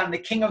Titanic on the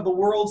King of the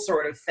World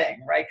sort of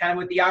thing, right? Kind of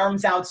with the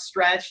arms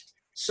outstretched,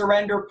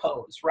 surrender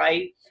pose,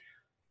 right?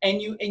 And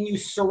you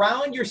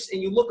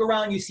look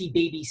around, you see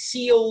baby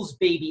seals,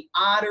 baby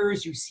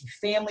otters, you see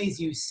families,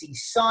 you see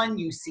sun,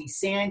 you see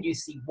sand, you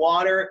see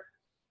water.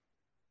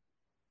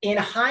 In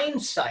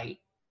hindsight,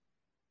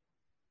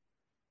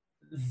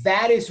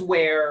 that is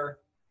where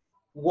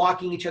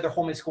walking each other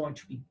home is going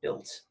to be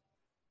built.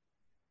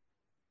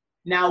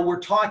 Now, we're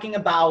talking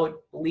about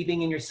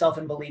believing in yourself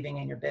and believing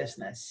in your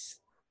business.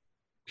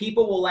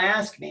 People will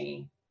ask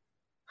me,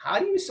 how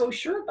are you so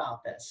sure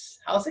about this?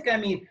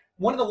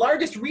 One of the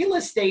largest real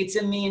estates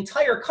in the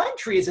entire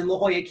country is in La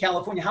Jolla,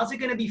 California. How's it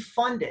going to be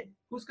funded?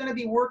 Who's going to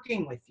be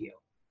working with you?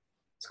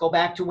 Let's go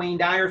back to Wayne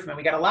Dyer for a minute.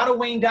 We got a lot of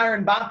Wayne Dyer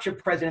and Babcha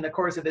present in the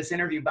course of this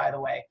interview, by the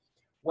way.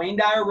 Wayne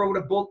Dyer wrote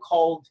a book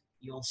called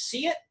You'll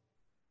See It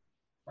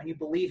When You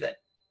Believe It.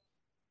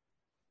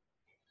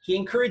 He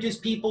encourages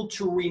people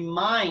to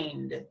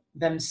remind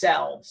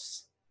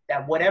themselves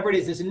that whatever it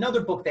is, there's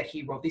another book that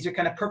he wrote. These are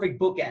kind of perfect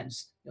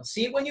bookends. You'll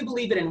see it when you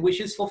believe it, and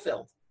wishes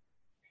fulfilled.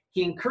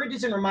 He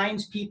encourages and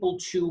reminds people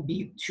to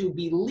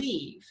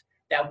believe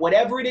that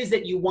whatever it is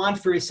that you want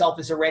for yourself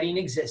is already in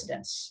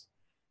existence.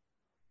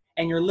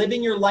 And you're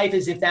living your life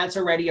as if that's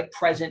already a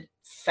present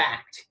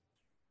fact.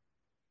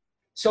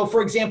 So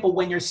for example,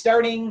 when you're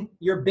starting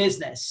your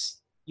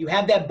business, you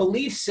have that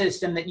belief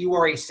system that you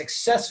are a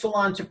successful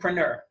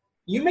entrepreneur.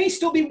 You may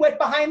still be wet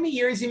behind the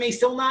ears. You may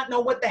still not know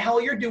what the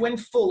hell you're doing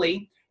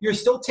fully. You're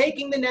still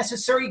taking the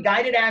necessary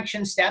guided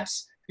action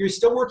steps. You're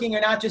still working.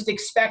 You're not just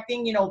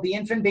expecting, the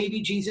infant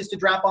baby Jesus to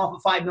drop off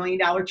a $5 million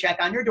check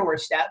on your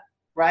doorstep,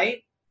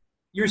 right?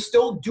 You're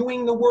still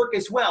doing the work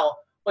as well,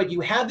 but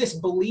you have this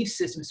belief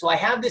system. So I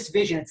have this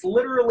vision. It's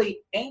literally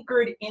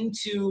anchored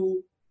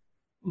into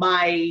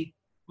my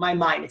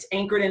mind. It's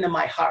anchored into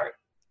my heart.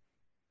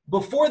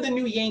 Before the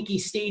new Yankee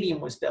Stadium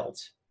was built,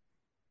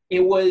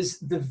 it was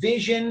the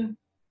vision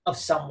of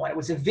someone. It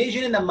was a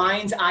vision in the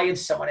mind's eye of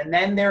someone. And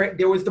then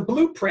there was the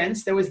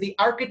blueprints, there was the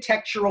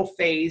architectural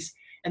phase,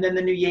 and then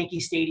the new Yankee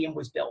Stadium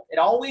was built. It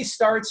always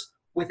starts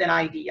with an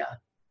idea.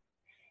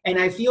 And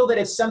I feel that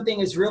if something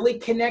is really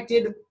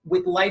connected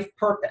with life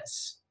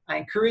purpose, I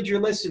encourage your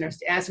listeners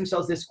to ask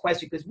themselves this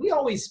question, because we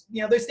always,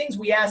 there's things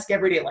we ask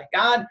every day, like,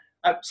 God,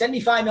 send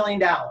me $5 million.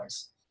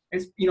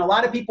 There's, a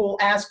lot of people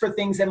ask for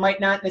things that might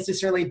not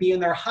necessarily be in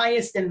their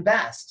highest and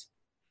best.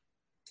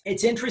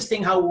 It's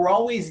interesting how we're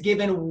always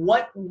given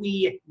what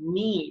we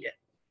need,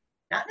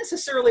 not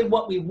necessarily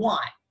what we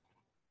want.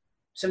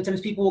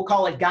 Sometimes people will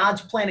call it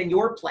God's plan and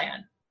your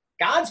plan.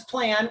 God's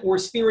plan or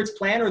Spirit's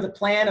plan, or the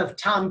plan of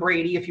Tom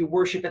Brady, if you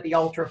worship at the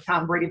altar of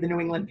Tom Brady, the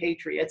New England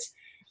Patriots.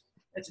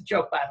 That's a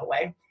joke, by the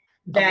way.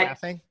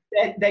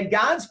 That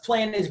God's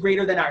plan is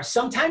greater than ours.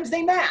 Sometimes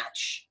they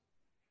match.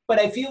 But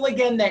I feel,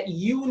 again, that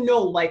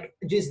like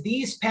just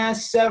these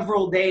past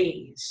several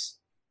days,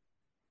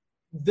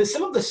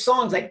 some of the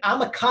songs, like,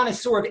 I'm a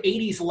connoisseur of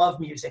 80s love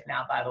music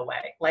now, by the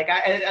way. Like,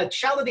 a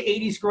child of the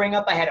 80s growing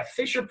up, I had a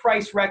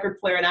Fisher-Price record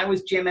player, and I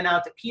was jamming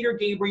out to Peter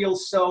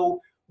Gabriel's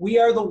So, We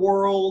Are the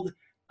World,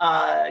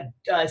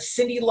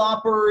 Cyndi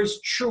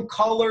Lauper's True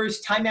Colors.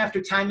 Time After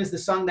Time is the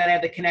song that I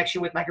have the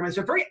connection with my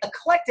grandmother. It's a very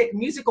eclectic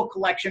musical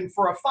collection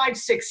for a 5,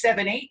 6,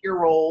 7,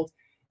 8-year-old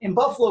in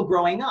Buffalo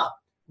growing up,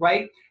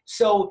 right?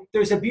 So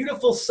there's a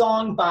beautiful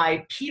song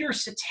by Peter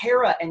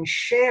Cetera and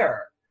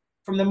Cher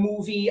from the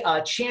movie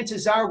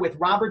Chances Are with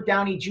Robert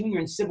Downey Jr.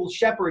 and Sybil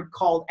Shepherd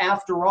called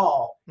After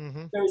All.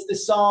 Mm-hmm. There's the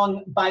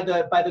song by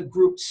the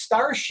group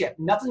Starship,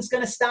 Nothing's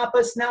Gonna Stop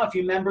Us Now. If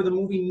you remember the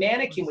movie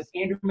Mannequin with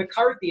Andrew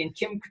McCarthy and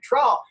Kim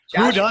Cattrall.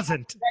 Who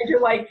doesn't?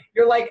 You're like,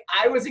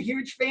 I was a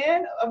huge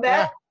fan of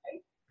that.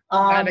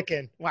 Yeah.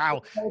 Mannequin.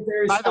 Wow.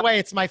 By the way,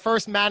 it's my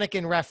first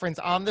Mannequin reference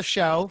on the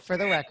show, for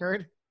the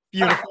record.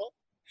 Beautiful.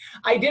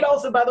 I did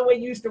also, by the way,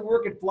 used to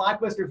work at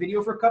Blockbuster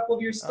Video for a couple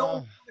of years.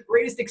 Still the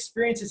greatest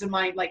experiences of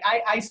mine. Like,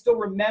 I still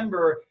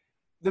remember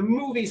the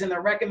movies and the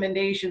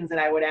recommendations that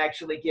I would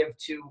actually give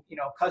to,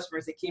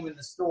 customers that came in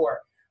the store.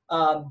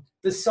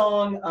 The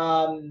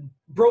song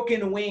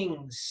Broken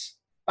Wings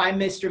by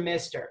Mr.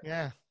 Mister.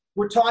 Yeah.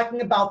 We're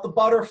talking about the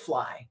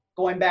butterfly,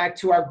 going back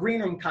to our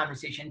green room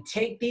conversation.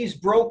 Take these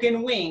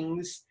broken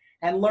wings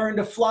and learn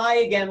to fly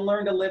again,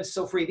 learn to live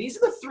so free. These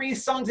are the 3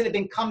 songs that have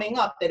been coming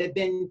up that have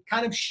been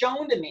kind of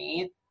shown to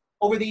me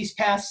over these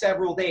past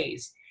several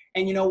days.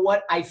 And you know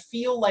what? I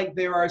feel like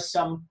there are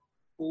some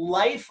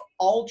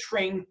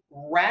life-altering,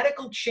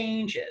 radical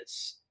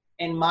changes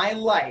in my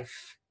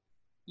life.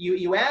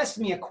 You asked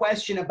me a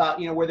question about,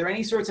 were there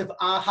any sorts of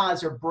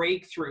ahas or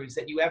breakthroughs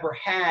that you ever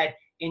had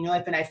in your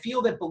life? And I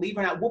feel that, believe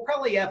it or not, we'll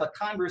probably have a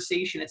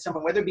conversation at some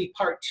point, whether it be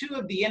part 2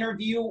 of the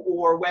interview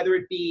or whether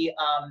it be,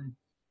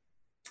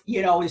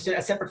 it's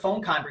a separate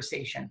phone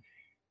conversation.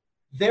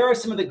 There are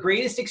some of the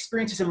greatest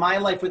experiences in my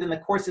life within the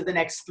course of the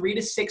next 3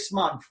 to 6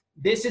 months.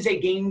 This is a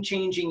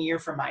game-changing year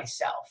for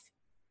myself.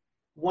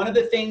 One of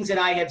the things that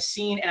I have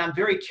seen, and I'm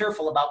very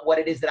careful about what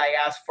it is that I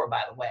ask for,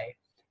 by the way,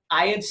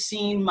 I have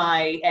seen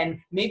and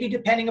maybe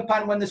depending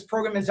upon when this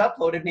program is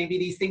uploaded, maybe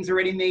these things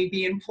already may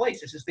be in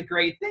place. This is the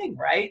great thing,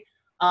 right?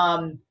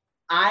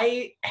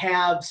 I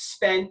have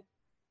spent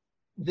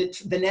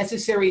the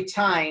necessary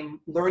time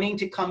learning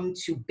to come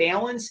to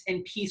balance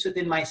and peace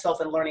within myself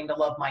and learning to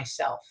love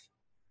myself.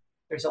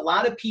 There's a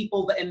lot of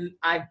people and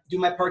I do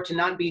my part to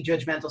not be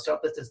judgmental, so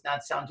this does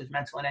not sound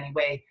judgmental in any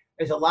way.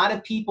 There's a lot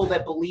of people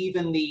that believe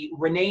in the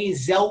Renee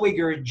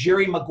Zellweger,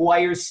 Jerry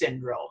Maguire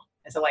syndrome,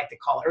 as I like to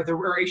call it,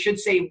 or I should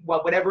say,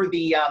 whatever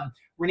the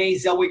Renee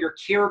Zellweger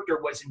character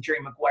was in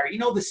Jerry Maguire.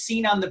 The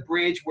scene on the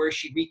bridge where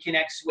she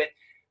reconnects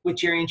with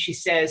Jerry and she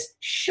says,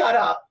 "Shut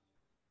up.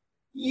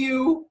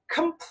 You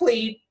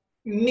complete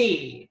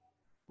me,"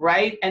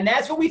 right? And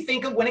that's what we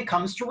think of when it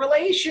comes to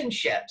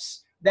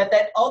relationships, that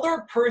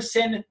other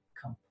person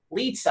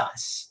completes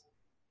us.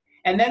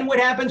 And then what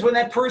happens when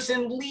that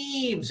person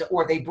leaves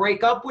or they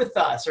break up with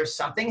us or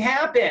something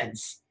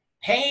happens?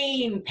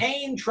 Pain,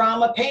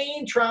 trauma,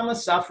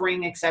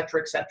 suffering, et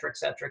cetera, et cetera, et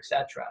cetera, et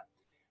cetera.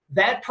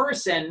 That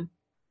person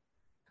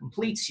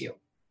completes you.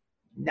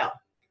 No,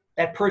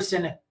 that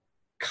person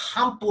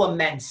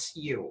complements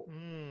you.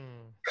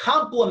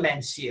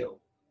 Complements you.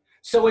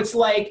 So it's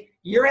like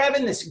you're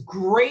having this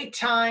great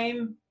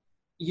time,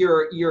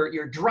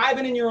 you're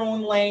driving in your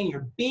own lane,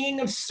 you're being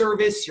of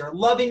service, you're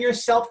loving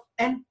yourself.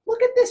 And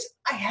look at this,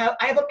 I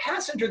have a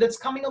passenger that's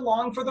coming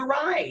along for the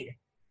ride.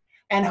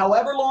 And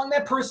however long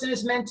that person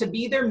is meant to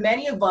be there,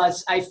 many of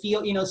us, I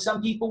feel,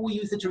 some people will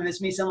use the term,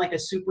 this may sound like a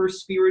super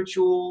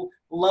spiritual,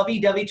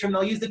 lovey-dovey term,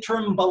 they'll use the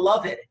term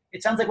beloved.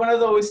 It sounds like one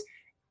of those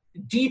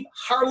deep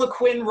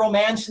Harlequin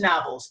romance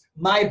novels.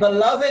 My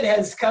beloved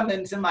has come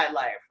into my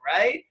life,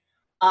 right?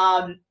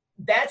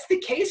 That's the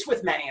case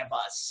with many of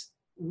us.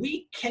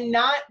 We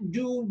cannot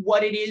do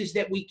what it is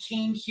that we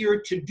came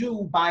here to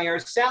do by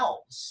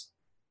ourselves.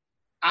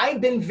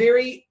 I've been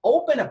very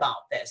open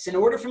about this. In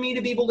order for me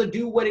to be able to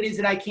do what it is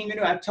that I came to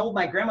do, I've told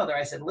my grandmother,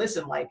 I said,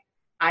 listen, like,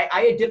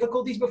 I had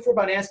difficulties before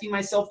about asking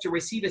myself to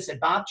receive. I said,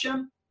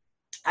 Babcha,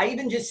 I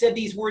even just said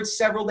these words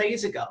several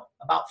days ago,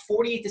 about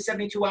 48 to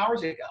 72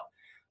 hours ago.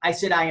 I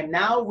said, I am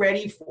now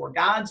ready for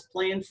God's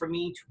plan for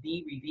me to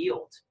be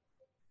revealed.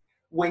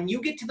 When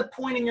you get to the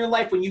point in your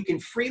life when you can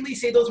freely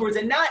say those words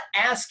and not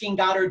asking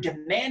God or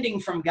demanding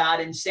from God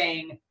and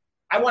saying,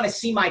 I want to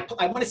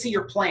see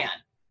your plan.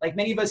 Like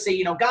many of us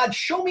say, God,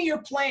 show me your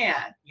plan.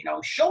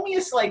 Show me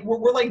us, like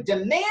we're like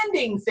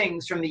demanding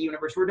things from the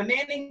universe. We're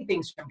demanding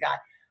things from God.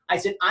 I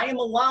said,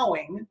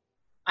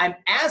 I'm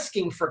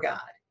asking for God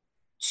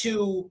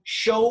to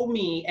show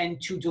me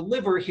and to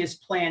deliver his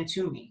plan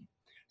to me.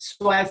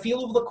 So I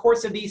feel over the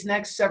course of these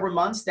next several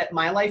months that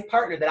my life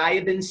partner that I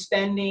have been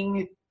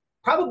spending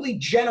probably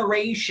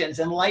generations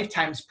and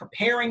lifetimes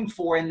preparing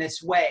for in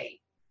this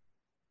way,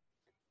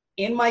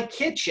 in my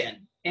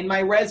kitchen, in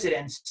my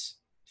residence,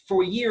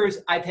 for years,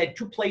 I've had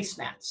 2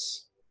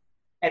 placemats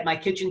at my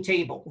kitchen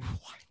table.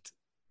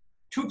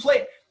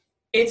 What?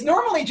 It's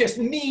normally just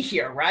me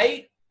here,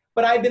 right?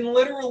 But I've been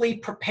literally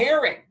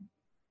preparing.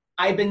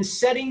 I've been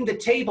setting the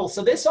table.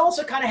 So this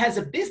also kind of has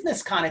a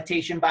business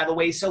connotation, by the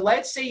way. So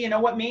let's say,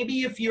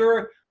 maybe if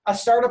you're a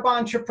startup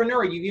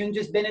entrepreneur, you've even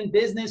just been in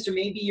business, or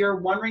maybe you're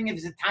wondering if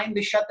it's time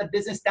to shut the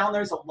business down.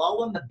 There's a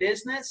lull in the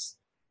business,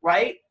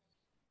 right?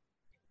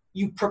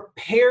 You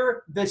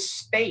prepare the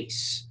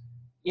space.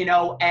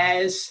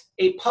 As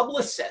a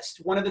publicist,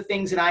 one of the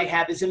things that I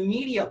have is a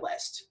media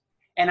list.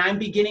 And I'm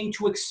beginning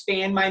to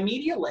expand my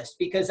media list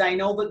because I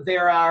know that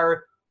there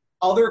are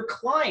other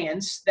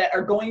clients that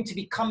are going to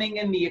be coming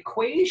in the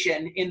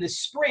equation in the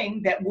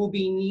spring that will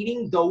be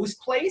needing those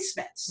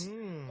placements.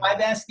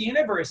 I've asked the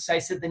universe, I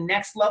said, the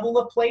next level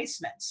of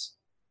placements.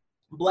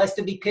 I'm blessed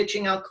to be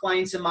pitching out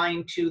clients of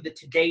mine to the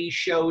Today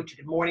Show, to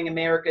Good Morning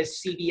America,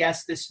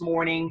 CBS This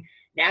Morning,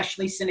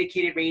 nationally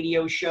syndicated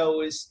radio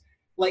shows,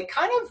 like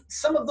kind of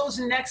some of those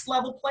next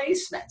level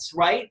placements,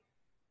 right?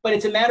 But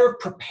it's a matter of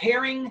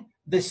preparing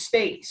the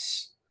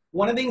space.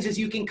 One of the things is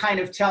you can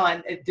kind of tell,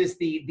 and just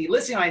the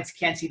listening audience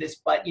can't see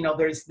this, but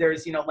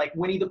there's like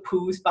Winnie the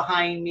Pooh's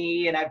behind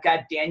me, and I've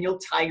got Daniel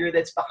Tiger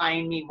that's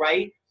behind me,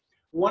 right?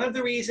 One of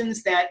the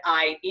reasons that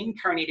I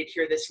incarnated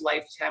here this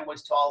lifetime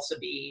was to also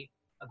be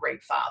a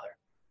great father.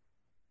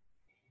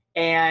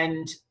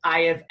 And I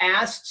have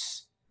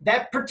asked,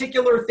 that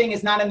particular thing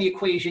is not in the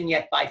equation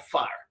yet by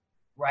far,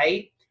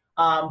 right?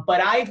 But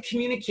I've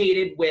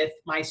communicated with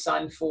my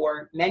son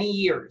for many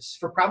years,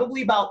 for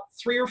probably about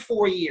 3 or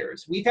 4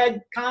 years. We've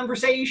had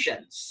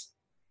conversations.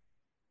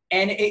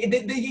 And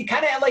you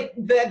kind of like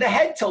the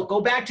head tilt,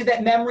 go back to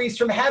that Memories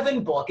from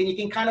Heaven book, and you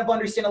can kind of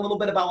understand a little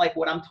bit about like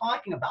what I'm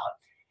talking about.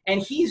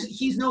 And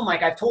he's known,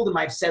 like I've told him,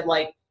 I've said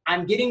like,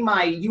 I'm getting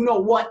my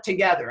you-know-what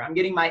together. I'm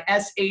getting my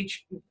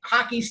SH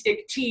hockey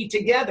stick T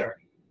together.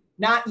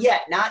 Not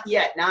yet, not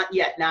yet, not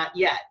yet, not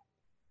yet.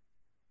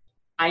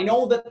 I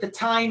know that the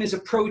time is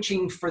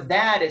approaching for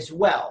that as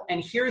well.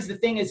 And here's the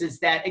thing is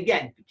that,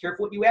 again, be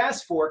careful what you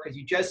ask for because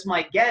you just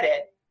might get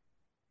it.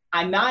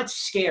 I'm not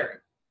scared.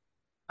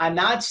 I'm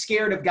not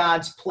scared of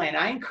God's plan.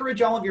 I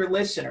encourage all of your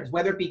listeners,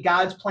 whether it be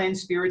God's plan,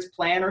 Spirit's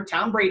plan, or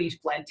Tom Brady's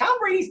plan. Tom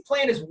Brady's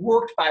plan has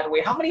worked, by the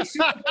way. How many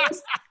Super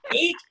Bowls?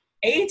 8?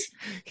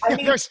 I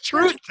mean, there's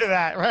truth to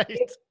that, right?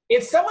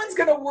 If someone's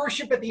going to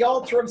worship at the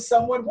altar of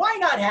someone, why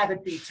not have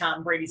it be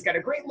Tom Brady? He's got a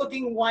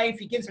great-looking wife.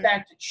 He gives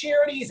back to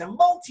charity. He's a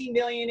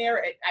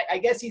multimillionaire. I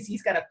guess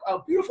he's got a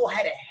beautiful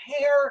head of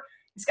hair.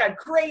 He's got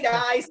great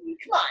eyes. I mean,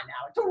 come on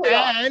now. Totally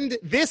and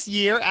this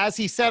year, as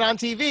he said on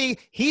TV,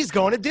 he's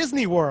going to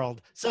Disney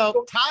World.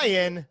 So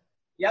tie-in.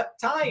 Yep,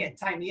 tie-in.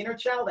 The inner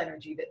child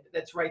energy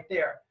that's right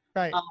there.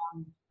 Right.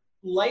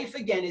 Life,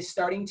 again, is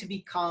starting to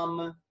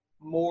become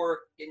more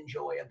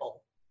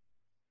enjoyable.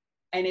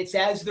 And it's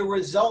as the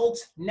result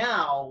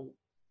now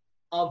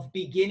of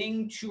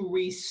beginning to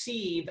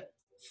receive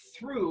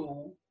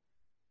through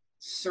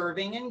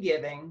serving and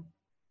giving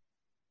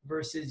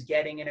versus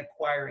getting and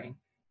acquiring.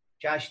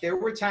 Josh, there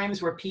were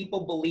times where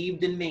people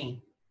believed in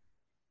me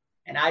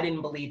and I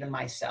didn't believe in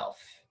myself.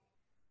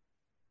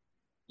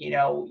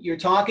 You're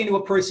talking to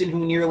a person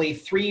who nearly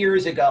 3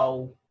 years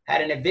ago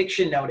had an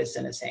eviction notice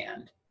in his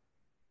hand,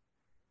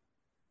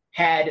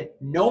 had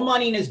no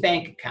money in his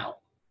bank account,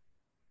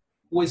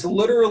 was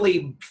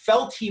literally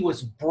felt he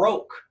was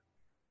broke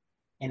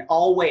in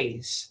all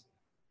ways.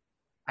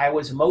 I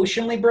was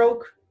emotionally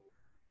broke,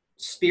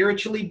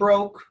 spiritually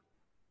broke,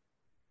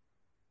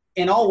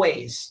 in all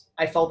ways,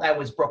 I felt I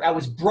was broke. I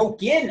was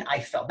broken, I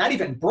felt. Not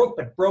even broke,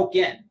 but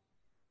broken.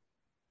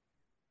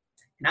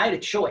 And I had a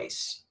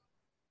choice.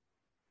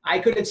 I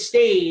could have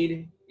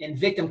stayed in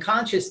victim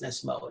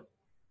consciousness mode.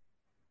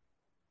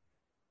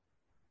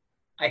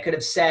 I could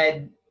have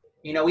said,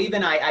 you know,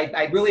 even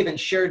I really haven't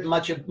shared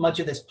much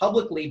of this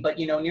publicly, but,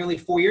 you know, nearly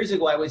 4 years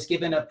ago, I was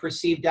given a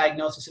perceived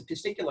diagnosis of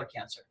testicular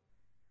cancer.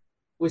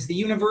 It was the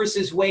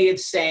universe's way of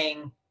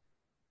saying,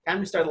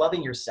 time to start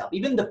loving yourself.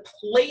 Even the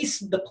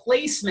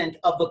placement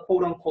of the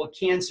quote unquote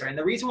cancer. And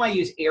the reason why I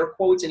use air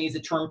quotes and use the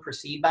term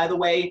perceived, by the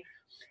way,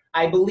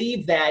 I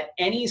believe that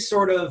any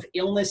sort of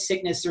illness,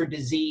 sickness, or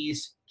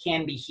disease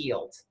can be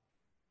healed.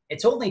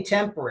 It's only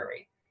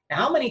temporary. Now,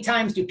 how many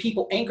times do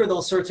people anchor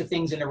those sorts of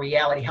things into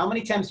reality? How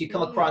many times do you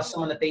come across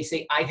someone that they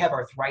say, I have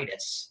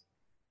arthritis?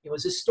 It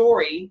was a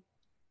story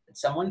that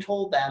someone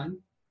told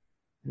them,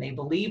 and they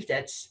believed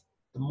it.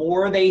 The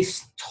more they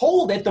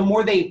told it, the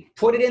more they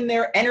put it in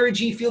their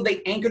energy field,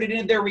 they anchored it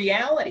into their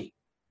reality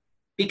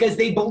because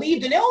they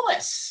believed in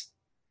illness.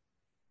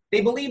 They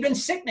believed in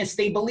sickness.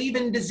 They believe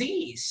in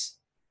disease.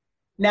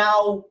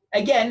 Now,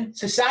 again,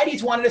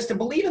 society's wanted us to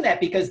believe in that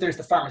because there's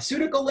the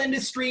pharmaceutical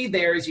industry,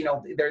 there's, you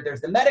know,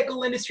 there's the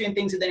medical industry and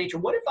things of that nature.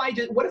 What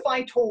if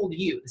I told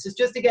you, this is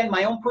just, again,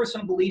 my own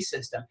personal belief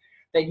system,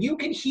 that you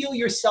can heal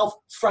yourself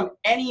from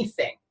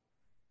anything?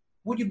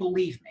 Would you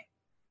believe me?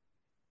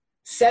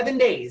 7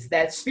 days,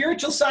 that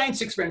spiritual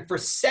science experiment for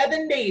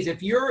 7 days,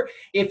 if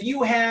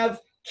you have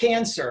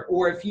cancer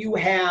or if you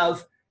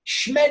have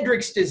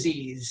Schmedrick's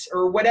disease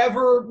or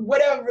whatever,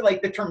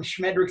 like the term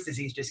Schmedrick's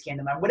disease just came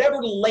to mind,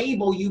 whatever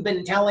label you've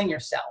been telling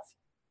yourself,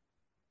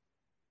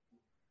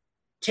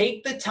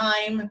 take the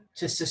time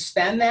to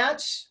suspend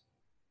that,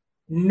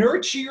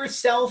 nurture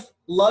yourself,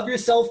 love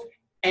yourself,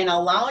 and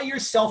allow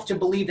yourself to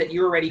believe that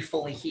you're already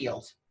fully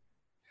healed.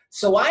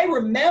 So I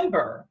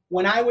remember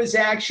when I was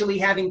actually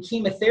having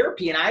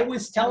chemotherapy and I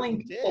was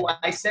telling people,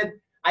 I said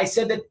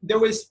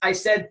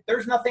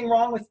there's nothing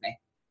wrong with me.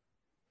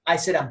 I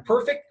said, I'm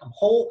perfect, I'm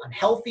whole, I'm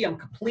healthy, I'm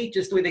complete,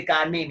 just the way that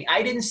God made me.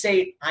 I didn't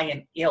say I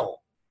am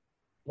ill.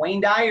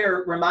 Wayne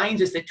Dyer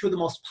reminds us that three of the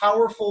most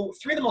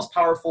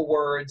powerful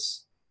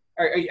words,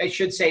 or I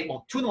should say,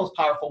 well, two of the most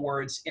powerful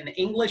words in the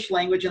English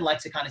language and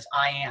lexicon is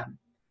I am.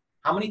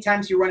 How many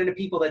times do you run into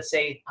people that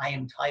say, I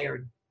am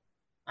tired,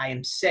 I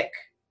am sick,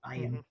 I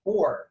am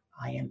poor,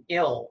 I am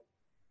ill?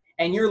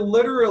 And you're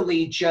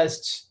literally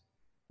just,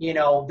 you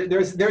know,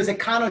 there's a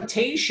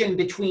connotation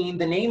between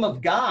the name of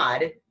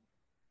God,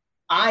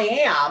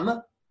 I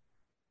am.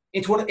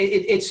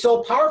 It's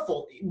so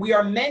powerful. We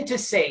are meant to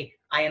say,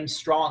 I am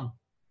strong,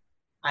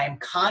 I am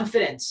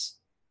confident,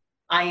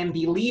 I am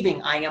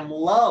believing, I am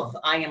love,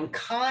 I am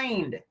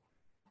kind.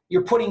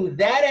 You're putting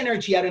that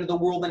energy out into the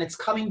world and it's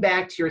coming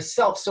back to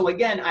yourself. So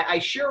again, I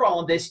share all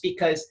of this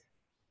because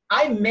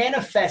I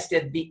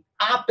manifested the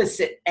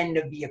opposite end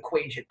of the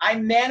equation. I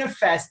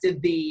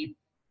manifested the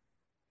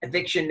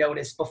eviction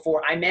notice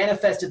before. I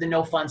manifested the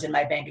no funds in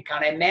my bank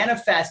account. I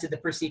manifested the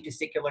perceived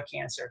testicular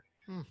cancer.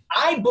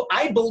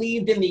 I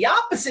believed in the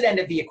opposite end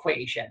of the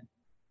equation.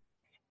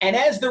 And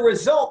as the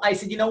result, I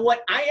said, you know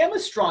what? I am a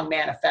strong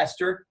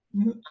manifester.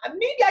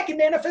 Maybe I can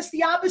manifest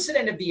the opposite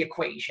end of the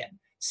equation.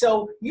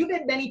 So you've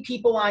had many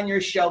people on your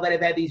show that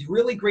have had these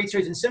really great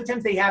stories, and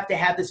sometimes they have to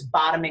have this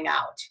bottoming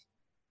out,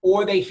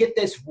 or they hit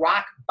this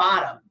rock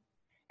bottom.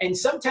 And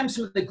sometimes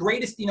some of the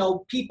greatest, you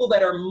know, people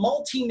that are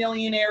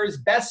multimillionaires,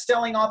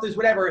 best-selling authors,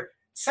 whatever,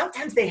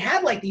 sometimes they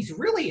had like these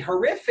really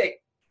horrific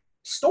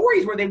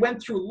stories where they went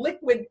through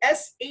liquid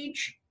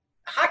SH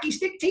hockey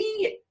stick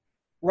tea,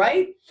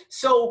 right?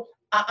 So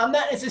I'm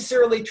not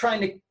necessarily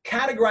trying to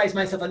categorize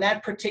myself in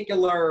that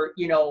particular,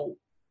 you know,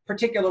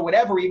 particular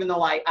whatever, even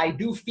though I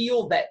do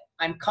feel that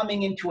I'm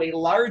coming into a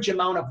large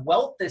amount of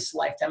wealth this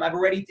lifetime. I've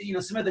already, you know,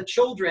 some of the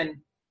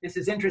children, this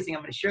is interesting.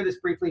 I'm going to share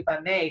this briefly if I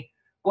may.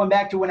 Going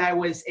back to when I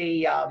was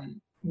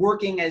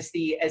working as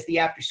the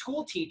after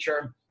school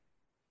teacher,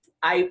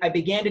 I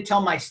began to tell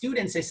my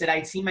students, I said,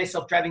 I'd see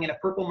myself driving in a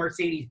purple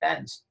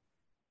Mercedes-Benz.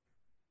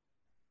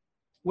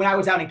 When I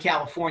was out in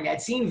California,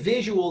 I'd seen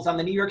visuals on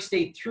the New York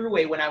State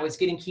Thruway when I was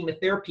getting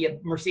chemotherapy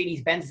of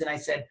Mercedes-Benz. And I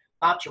said,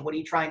 Babcha, what are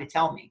you trying to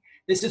tell me?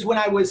 This is when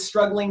I was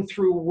struggling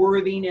through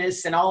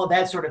worthiness and all of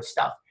that sort of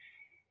stuff.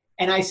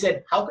 And I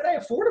said, how could I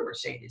afford a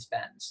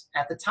Mercedes-Benz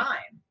at the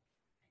time?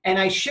 And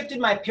I shifted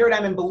my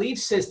paradigm and belief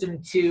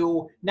system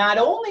to not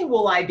only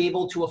will I be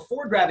able to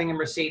afford driving a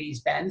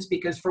Mercedes-Benz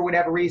because for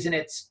whatever reason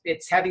it's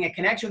having a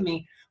connection with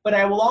me, but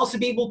I will also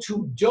be able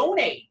to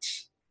donate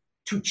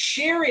to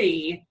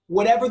charity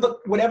whatever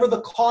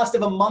the cost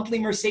of a monthly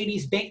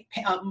Mercedes-Benz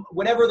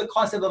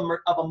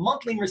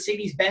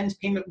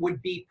payment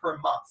would be per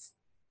month.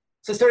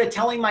 So I started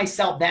telling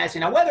myself that. So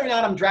now whether or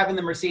not I'm driving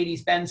the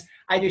Mercedes-Benz,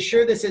 I just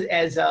share this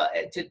as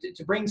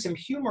to bring some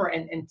humor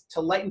and to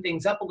lighten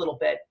things up a little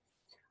bit.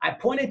 I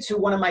pointed to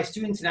one of my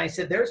students and I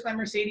said, there's my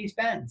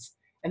Mercedes-Benz.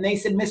 And they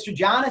said, Mr.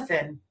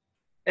 Jonathan,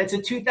 that's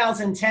a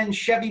 2010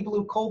 Chevy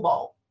Blue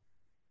Cobalt.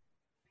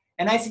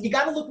 And I said, you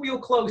got to look real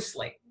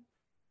closely.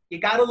 You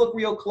got to look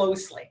real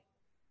closely.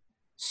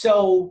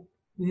 So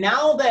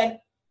now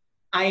that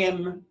I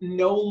am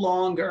no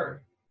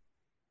longer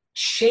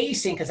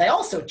chasing, because I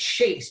also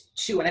chase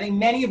too. And I think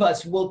many of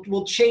us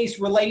will chase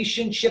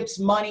relationships,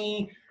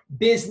 money,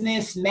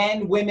 business,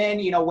 men, women,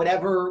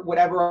 whatever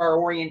our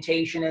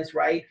orientation is,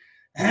 right?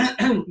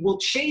 We'll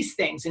chase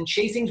things, and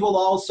chasings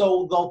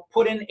they'll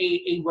put in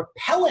a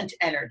repellent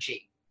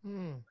energy.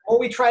 Or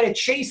we try to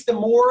chase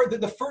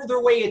the further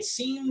away it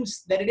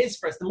seems that it is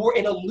for us, the more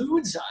it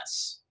eludes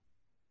us,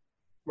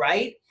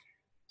 right?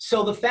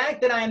 So the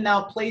fact that I am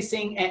now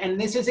placing, and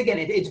this is, again,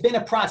 it's been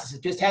a process.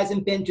 It just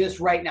hasn't been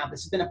just right now.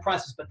 This has been a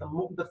process. But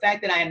the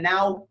fact that I am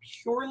now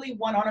purely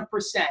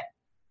 100%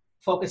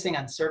 focusing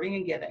on serving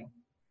and giving,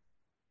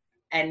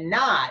 and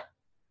not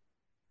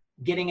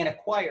getting and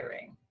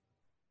acquiring,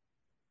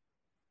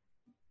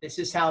 this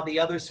is how the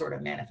other sort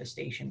of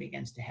manifestation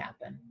begins to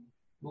happen.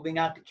 Moving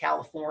out to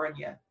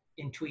California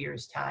in 2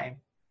 years' time.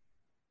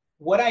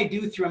 What I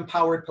do through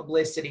Empowered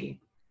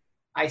Publicity,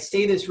 I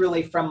say this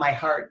really from my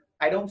heart.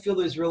 I don't feel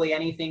there's really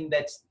anyone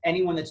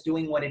that's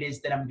doing what it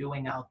is that I'm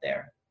doing out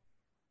there.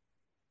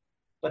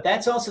 But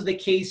that's also the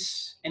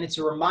case, and it's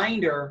a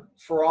reminder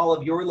for all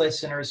of your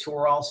listeners who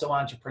are also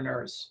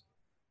entrepreneurs,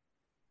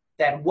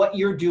 that what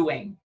you're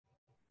doing,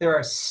 there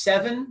are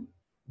 7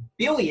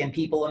 billion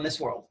people in this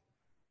world.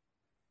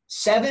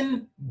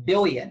 7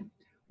 billion.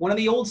 One of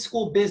the old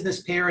school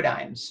business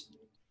paradigms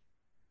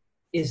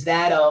is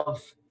that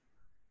of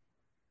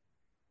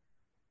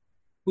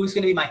who's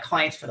going to be my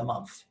clients for the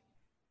month,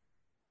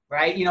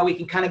 right? We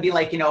can kind of be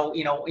like,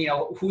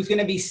 who's going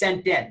to be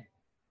sent in,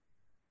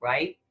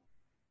 right?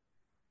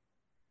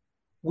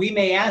 We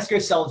may ask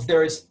ourselves,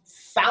 there's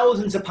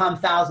thousands upon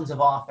thousands of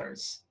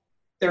authors.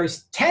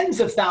 There's tens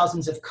of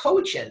thousands of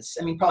coaches.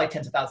 I mean, probably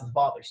tens of thousands of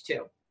authors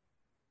too.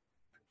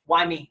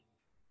 Why me?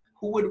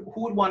 Who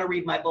would want to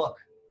read my book?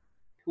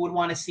 Who would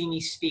want to see me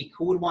speak?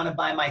 Who would want to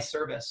buy my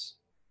service?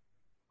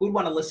 Who would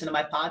want to listen to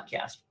my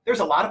podcast? There's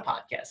a lot of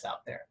podcasts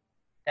out there.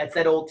 That's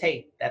that old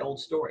tape, that old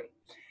story.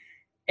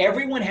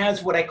 Everyone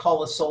has what I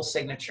call a soul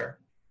signature.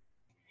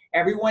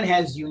 Everyone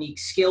has unique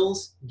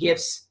skills,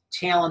 gifts,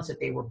 talents that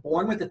they were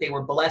born with, that they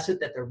were blessed with,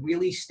 that they're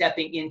really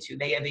stepping into.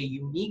 They have a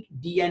unique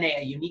DNA,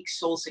 a unique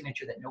soul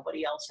signature that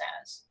nobody else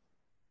has.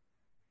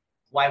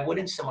 Why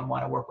wouldn't someone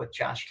want to work with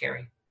Josh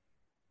Carey?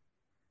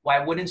 Why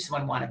wouldn't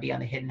someone want to be on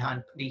the Hidden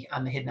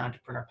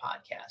Entrepreneur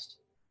podcast?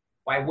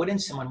 Why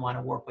wouldn't someone want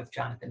to work with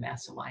Jonathan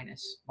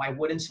Massalinas? Why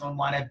wouldn't someone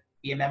want to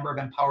be a member of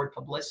Empowered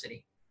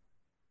Publicity?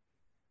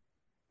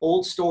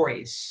 Old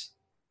stories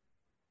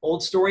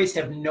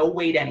have no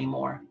weight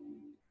anymore.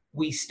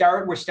 We're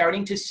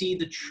starting to see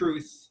the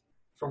truth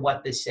for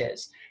what this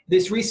is.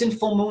 This recent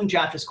full moon,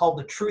 Josh, is called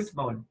the Truth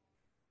Moon.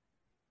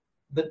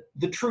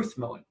 The Truth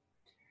Moon.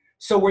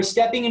 So we're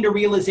stepping into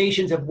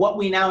realizations of what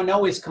we now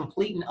know is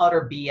complete and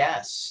utter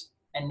BS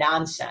and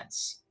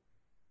nonsense.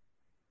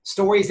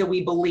 Stories that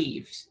we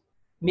believed,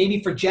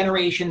 maybe for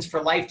generations,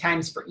 for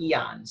lifetimes, for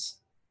eons.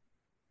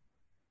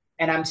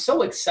 And I'm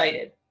so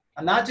excited.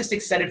 I'm not just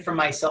excited for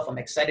myself, I'm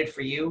excited for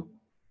you.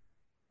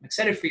 I'm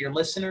excited for your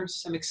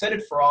listeners. I'm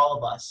excited for all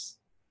of us.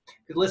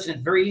 Because listen,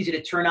 it's very easy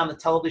to turn on the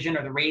television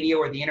or the radio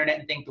or the internet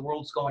and think the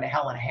world's going to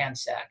hell in a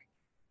handsack.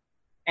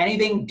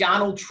 Anything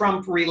Donald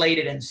Trump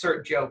related,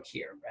 insert joke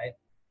here, right?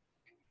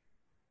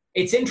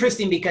 It's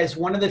interesting because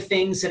one of the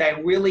things that I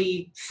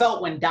really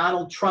felt when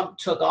Donald Trump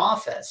took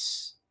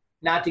office,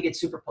 not to get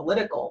super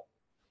political,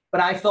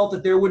 but I felt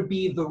that there would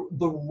be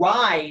the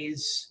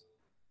rise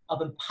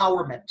of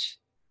empowerment.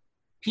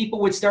 People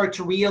would start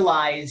to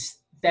realize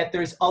that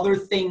there's other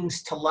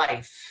things to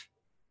life.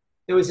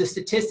 There was a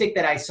statistic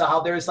that I saw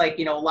how there's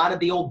a lot of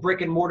the old brick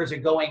and mortars are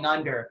going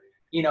under,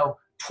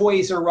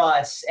 Toys R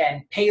Us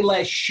and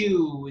Payless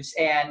Shoes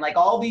and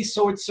all these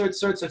sorts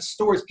of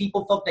stores.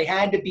 People felt they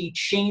had to be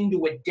chained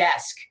to a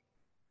desk.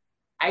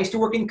 I used to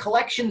work in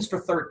collections for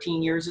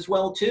 13 years as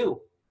well too.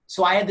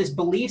 So I had this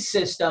belief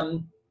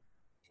system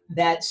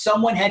that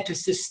someone had to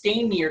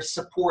sustain me or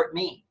support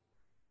me.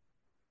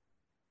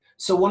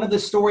 So one of the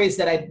stories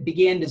that I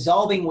began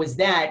dissolving was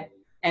that,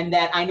 and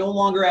that I no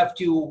longer have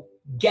to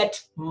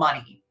get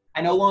money.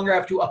 I no longer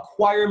have to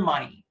acquire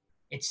money.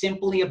 It's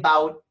simply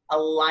about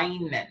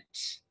alignment.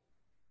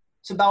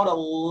 It's about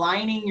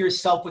aligning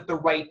yourself with the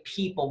right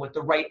people, with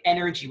the right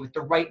energy, with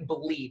the right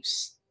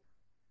beliefs.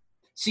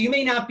 So you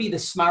may not be the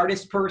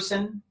smartest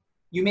person.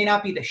 You may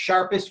not be the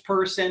sharpest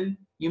person.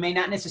 You may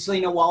not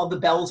necessarily know all of the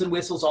bells and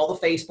whistles, all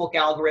the Facebook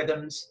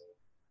algorithms.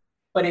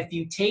 But if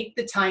you take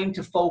the time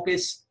to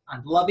focus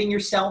on loving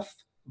yourself,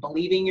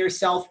 believing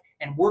yourself,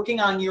 and working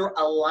on your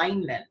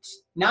alignment,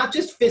 not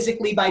just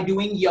physically by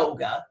doing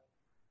yoga,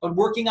 but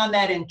working on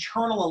that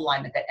internal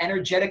alignment, that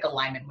energetic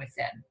alignment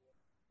within.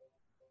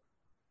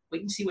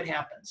 Wait and see what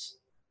happens.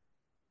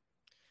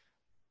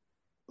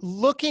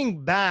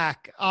 Looking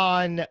back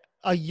on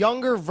a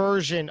younger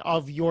version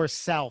of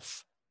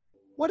yourself,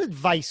 what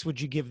advice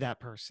would you give that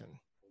person?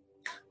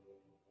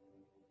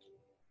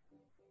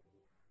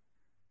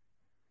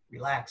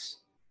 Relax.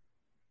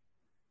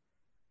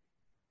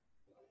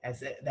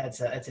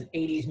 That's an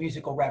 80s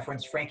musical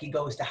reference. Frankie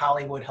Goes to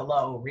Hollywood.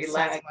 Hello.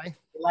 Relax. Exactly.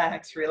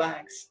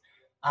 Relax.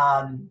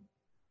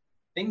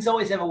 Things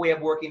always have a way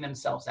of working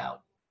themselves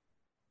out.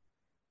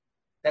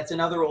 That's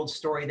another old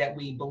story that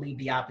we believe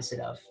the opposite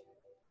of.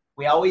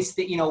 We always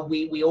think,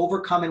 we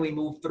overcome and we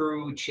move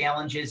through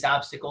challenges,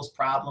 obstacles,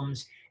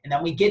 problems, and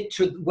then we get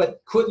to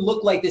what could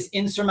look like this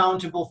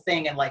insurmountable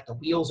thing, and like the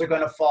wheels are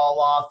going to fall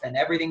off and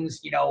everything's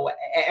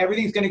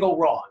going to go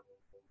wrong.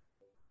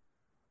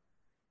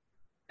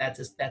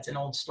 That's an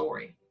old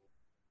story.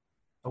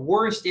 The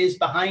worst is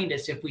behind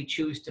us if we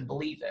choose to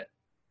believe it.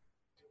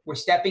 We're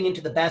stepping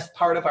into the best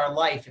part of our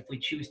life if we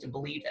choose to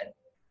believe it.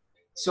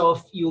 So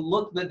if you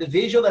look, the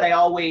visual that I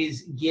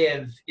always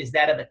give is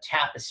that of a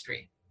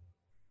tapestry.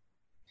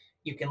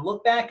 You can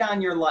look back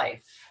on your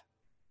life.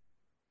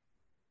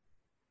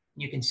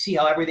 You can see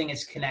how everything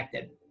is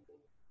connected.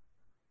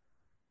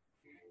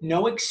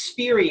 No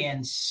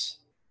experience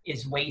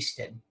is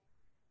wasted.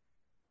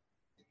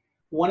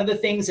 One of the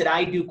things that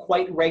I do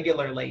quite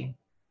regularly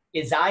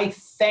is I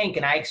thank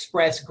and I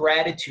express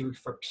gratitude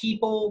for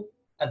people,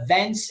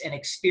 events, and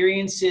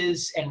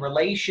experiences and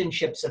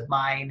relationships of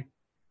mine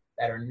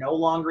that are no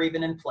longer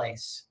even in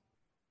place.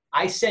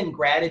 I send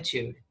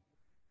gratitude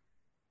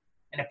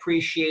and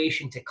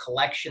appreciation to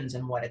collections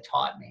and what it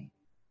taught me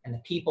and the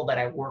people that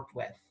I worked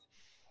with.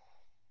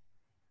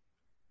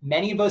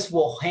 Many of us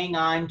will hang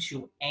on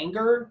to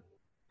anger,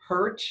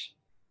 hurt,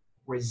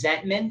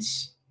 resentment,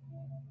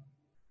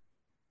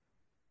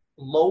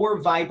 lower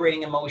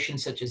vibrating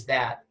emotions such as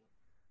that.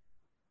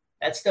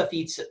 That stuff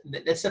eats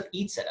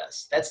at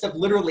us. That stuff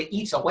literally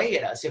eats away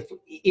at us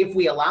if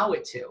we allow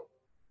it to.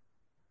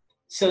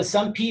 So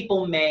some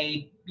people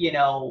may,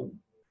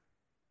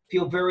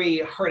 feel very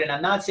hurt. And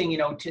I'm not saying,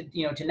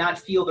 to not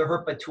feel the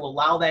hurt, but to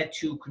allow that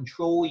to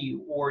control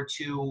you, or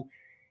to,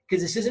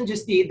 because this isn't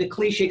just the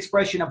cliche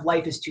expression of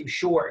life is too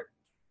short.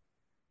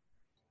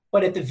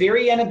 But at the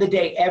very end of the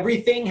day,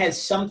 everything has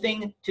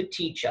something to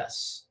teach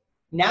us.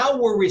 Now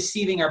we're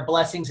receiving our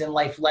blessings and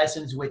life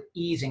lessons with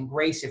ease and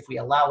grace if we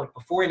allow it.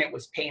 Before, and it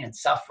was pain and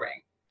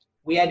suffering.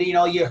 We had to,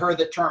 you heard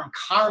the term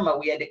karma.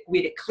 We had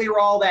to clear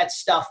all that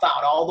stuff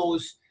out, all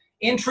those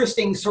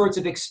interesting sorts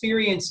of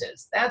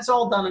experiences. That's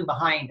all done and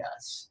behind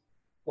us.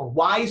 We're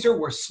wiser,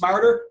 we're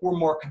smarter, we're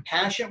more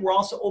compassionate. We're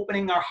also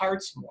opening our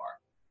hearts more.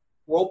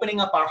 We're opening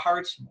up our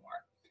hearts more.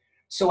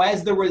 So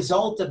as the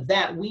result of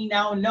that, we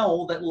now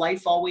know that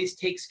life always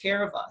takes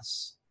care of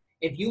us.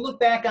 If you look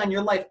back on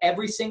your life,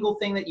 every single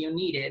thing that you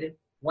needed,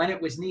 when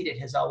it was needed,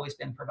 has always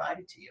been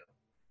provided to you.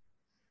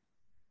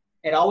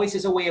 It always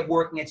is a way of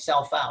working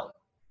itself out.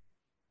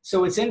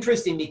 So it's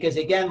interesting because,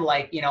 again,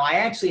 I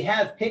actually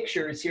have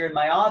pictures here in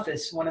my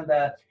office. When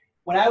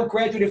I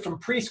graduated from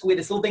preschool, we had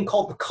this little thing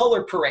called the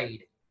color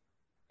parade.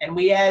 And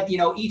we had,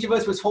 each of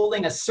us was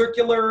holding a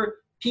circular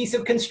piece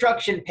of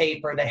construction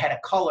paper that had a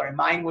color, and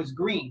mine was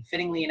green.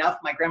 Fittingly enough,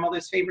 my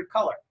grandmother's favorite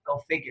color.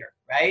 Go figure,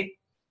 right?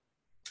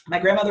 My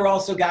grandmother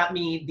also got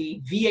me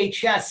the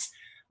VHS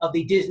of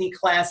the Disney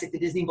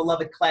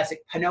beloved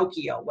classic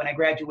Pinocchio when I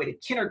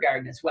graduated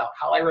kindergarten as well.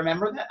 How I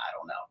remember that, I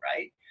don't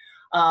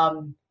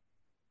know, right?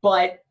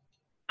 But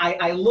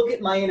I look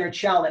at my inner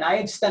child, and I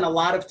had spent a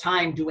lot of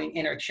time doing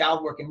inner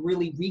child work and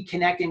really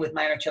reconnecting with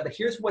my inner child. But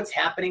here's what's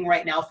happening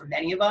right now for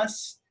many of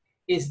us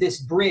is this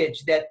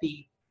bridge that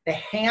the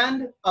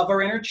hand of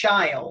our inner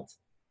child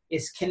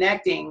is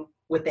connecting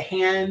with the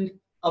hand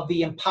of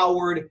the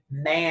empowered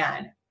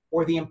man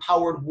or the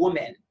empowered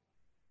woman.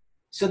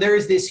 So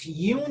there's this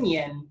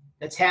union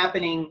that's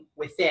happening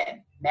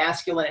within,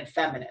 masculine and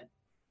feminine.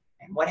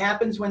 And what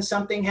happens when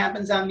something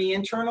happens on the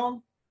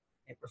internal?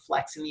 It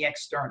reflects in the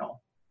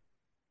external.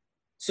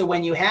 So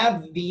when you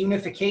have the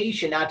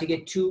unification, not to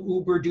get too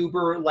uber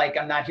duper, like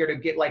I'm not here to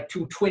get like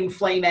two twin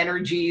flame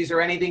energies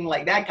or anything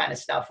like that kind of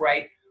stuff,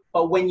 right?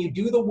 But when you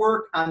do the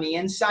work on the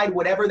inside,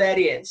 whatever that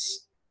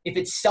is, if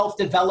it's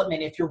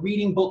self-development, if you're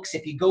reading books,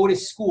 if you go to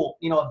school,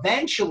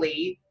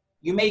 eventually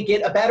you may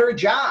get a better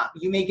job.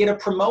 You may get a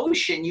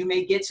promotion. You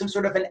may get some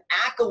sort of an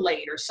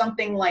accolade or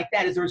something like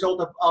that as a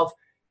result of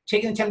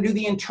taking the time to do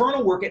the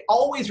internal work. It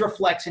always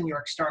reflects in your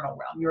external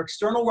realm. Your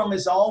external realm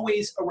is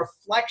always a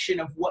reflection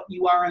of what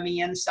you are on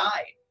the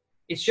inside.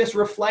 It's just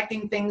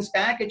reflecting things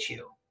back at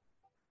you.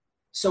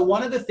 So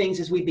one of the things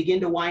as we begin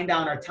to wind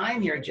down our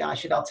time here,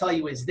 Josh, that I'll tell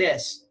you is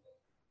this.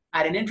 I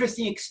had an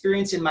interesting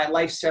experience in my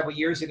life several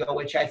years ago,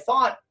 which I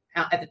thought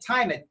at the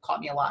time it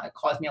caused me a lot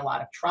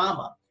of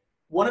trauma.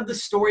 One of the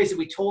stories that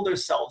we told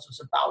ourselves was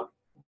about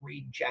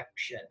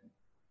rejection.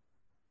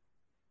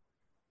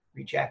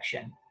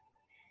 Rejection.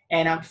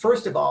 And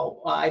first of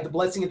all, I had the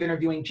blessing of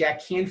interviewing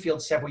Jack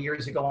Canfield several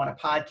years ago on a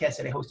podcast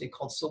that I hosted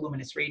called So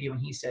Luminous Radio. And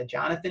he said,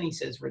 Jonathan, he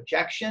says,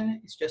 rejection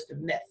is just a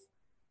myth.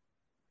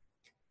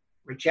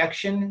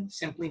 Rejection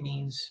simply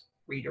means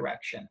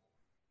redirection.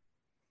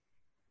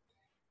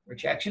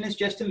 Rejection is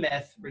just a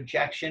myth.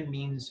 Rejection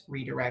means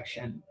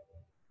redirection.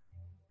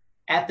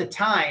 At the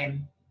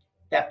time,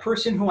 that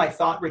person who I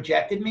thought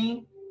rejected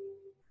me,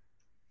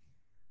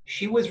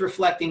 she was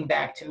reflecting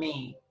back to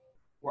me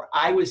where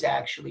I was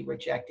actually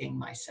rejecting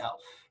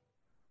myself.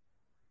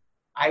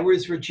 I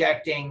was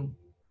rejecting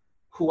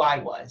who I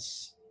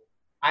was.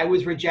 I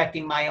was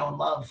rejecting my own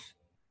love.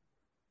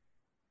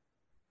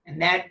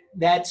 And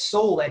that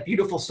soul, that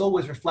beautiful soul,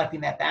 was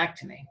reflecting that back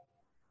to me.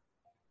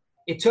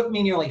 It took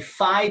me nearly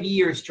 5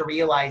 years to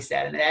realize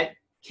that. And that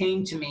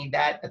came to me,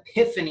 that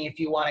epiphany, if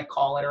you want to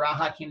call it, or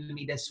aha, came to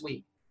me this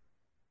week.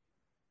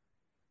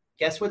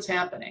 Guess what's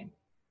happening?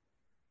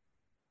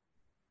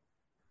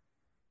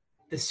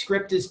 The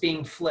script is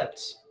being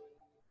flipped.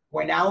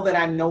 Where now that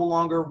I'm no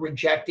longer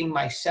rejecting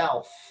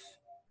myself,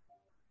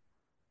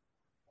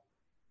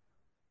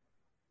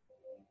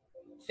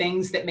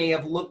 things that may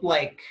have looked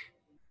like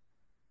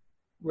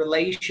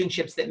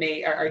relationships that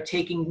are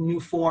taking new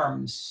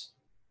forms.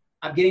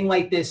 I'm getting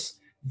like this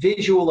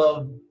visual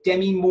of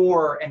Demi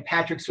Moore and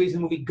Patrick Swayze in the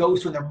movie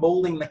Ghost when they're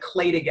molding the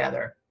clay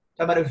together.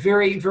 Talk about a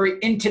very, very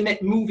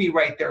intimate movie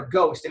right there,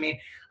 Ghost. I mean,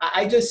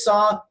 I just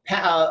saw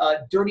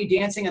Dirty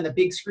Dancing on the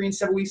big screen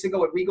several weeks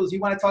ago at Regal's. You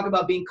want to talk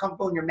about being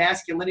comfortable in your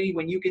masculinity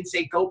when you can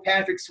say, go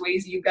Patrick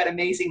Swayze, you've got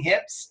amazing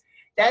hips.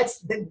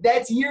 That's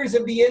years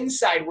of the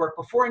inside work.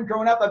 Before and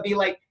growing up, I'd be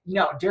like,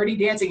 no, Dirty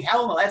Dancing,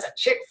 hell no, that's a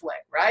chick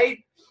flick, right?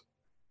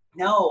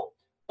 No,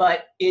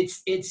 but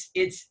it's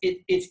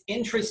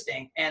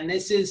interesting. And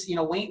this is,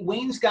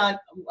 Wayne's got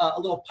a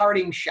little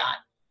parting shot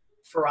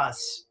for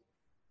us.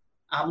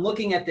 I'm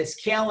looking at this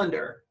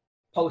calendar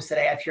post that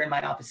I have here in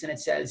my office, and it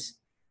says,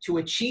 to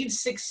achieve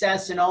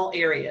success in all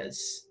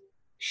areas,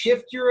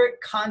 shift your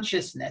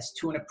consciousness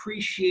to an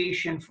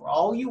appreciation for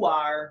all you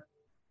are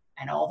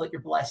and all that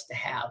you're blessed to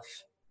have.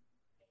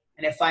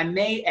 And if I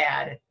may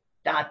add, ...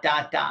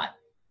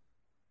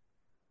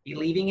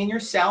 believing in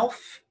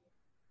yourself,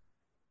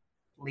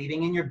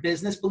 believing in your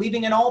business,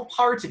 believing in all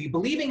parts of you,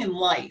 believing in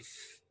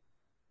life,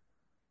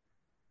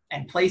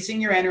 and placing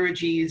your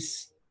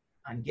energies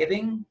on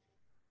giving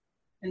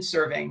and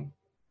serving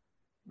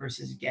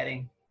versus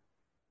getting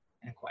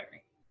and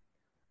acquiring.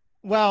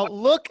 Well,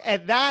 look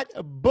at that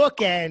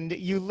bookend.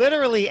 You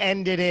literally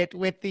ended it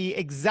with the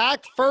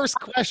exact first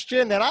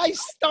question that I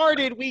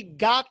started. We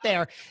got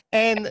there.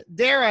 And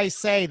dare I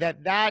say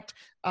that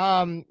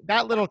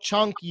little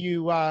chunk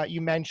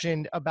you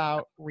mentioned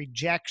about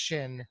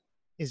rejection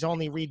is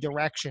only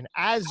redirection.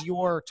 As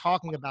you're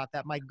talking about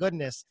that, my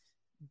goodness,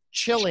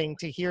 chilling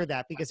to hear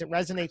that because it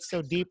resonates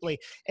so deeply.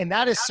 And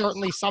that is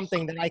certainly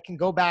something that I can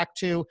go back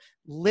to,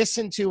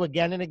 listen to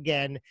again and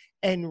again,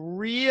 and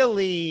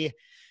really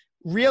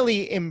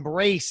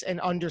embrace and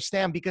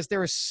understand, because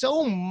there is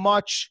so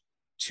much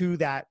to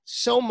that,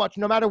 so much.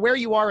 No matter where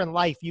you are in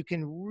life, you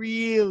can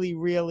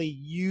really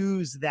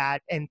use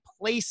that and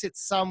place it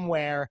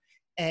somewhere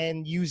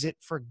and use it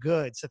for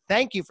good. So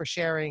thank you for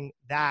sharing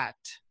that.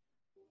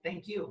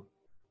 Thank you.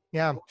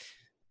 Yeah.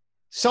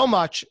 So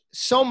much.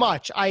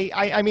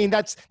 I mean,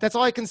 that's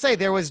all I can say.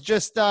 There was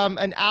just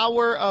an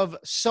hour of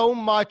so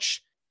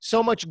much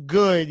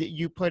good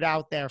you put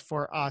out there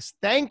for us.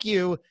 Thank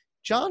you,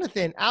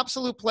 Jonathan.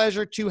 Absolute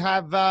pleasure to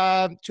have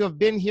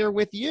been here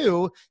with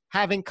you,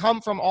 having come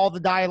from all the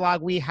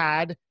dialogue we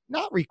had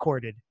not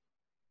recorded.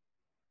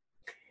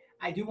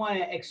 I do want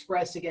to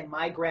express again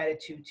my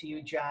gratitude to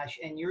you, Josh,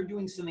 and you're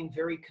doing something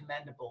very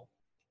commendable.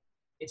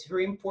 It's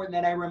very important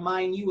that I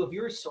remind you of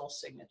your soul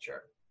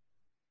signature.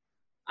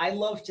 I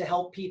love to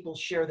help people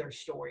share their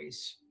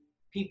stories.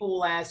 People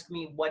will ask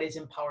me, what is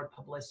empowered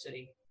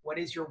publicity? What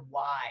is your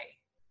why?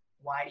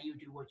 Why do you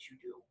do what you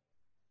do?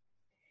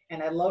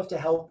 And I love to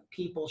help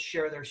people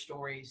share their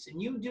stories.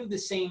 And you do the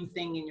same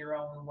thing in your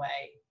own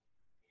way.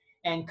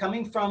 And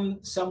coming from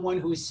someone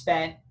who's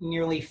spent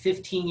nearly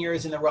 15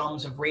 years in the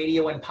realms of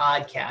radio and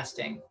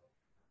podcasting,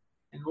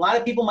 and a lot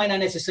of people might not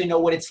necessarily know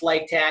what it's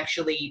like to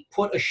actually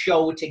put a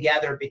show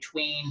together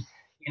between,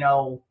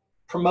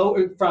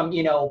 promote from,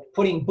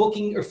 putting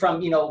booking, or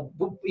from,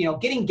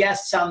 getting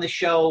guests on the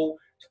show,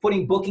 to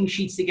putting booking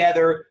sheets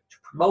together, to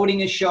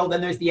promoting a show.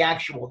 Then there's the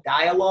actual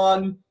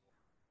dialogue.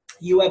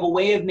 You have a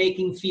way of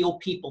making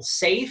people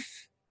safe.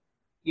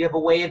 You have a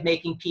way of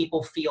making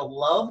people feel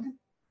loved.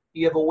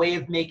 You have a way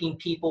of making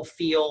people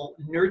feel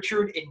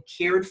nurtured and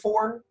cared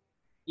for.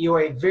 You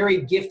are a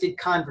very gifted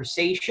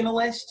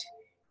conversationalist.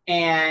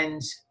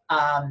 And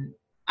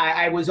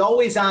I was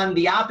always on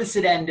the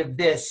opposite end of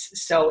this.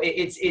 So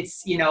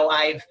it's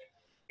I've,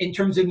 in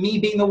terms of me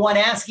being the one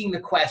asking the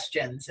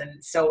questions.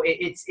 And so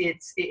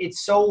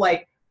it's so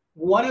like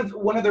one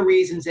of the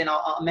reasons, and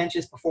I'll mention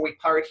this before we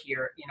part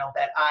here,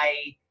 that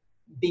I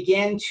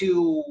began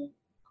to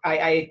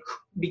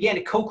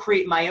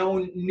co-create my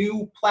own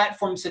new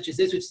platform such as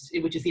this,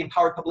 which is the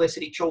Empowered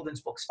Publicity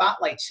Children's Book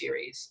Spotlight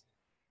Series.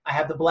 I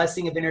have the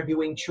blessing of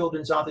interviewing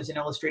children's authors and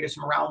illustrators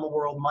from around the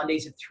world,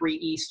 Mondays at 3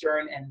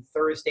 Eastern and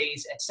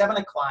Thursdays at 7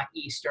 o'clock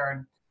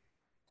Eastern.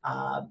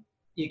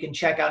 You can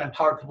check out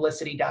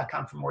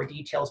empoweredpublicity.com for more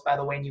details, by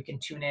the way, and you can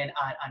tune in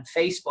on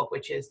Facebook,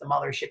 which is the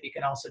mothership. You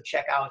can also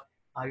check out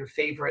your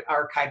favorite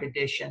archived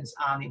editions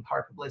on the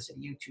Empowered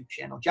Publicity YouTube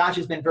channel. Josh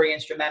has been very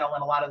instrumental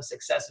in a lot of the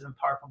success of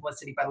Empowered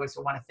Publicity, by the way,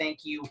 so I want to thank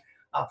you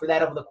for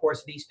that over the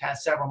course of these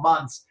past several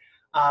months.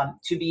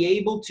 To be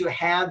able to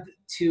have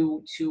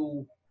to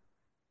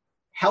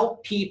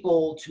help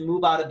people to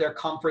move out of their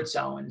comfort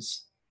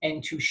zones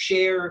and to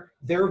share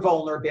their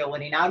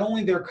vulnerability, not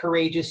only their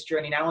courageous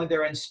journey, not only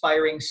their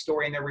inspiring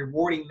story and their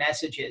rewarding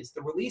messages,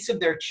 the release of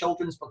their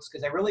children's books,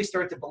 because I really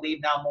start to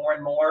believe now more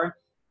and more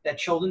that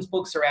children's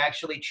books are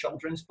actually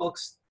children's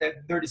books.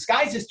 They're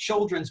disguised as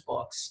children's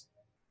books.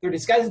 They're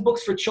disguised as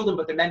books for children,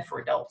 but they're meant for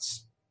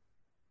adults.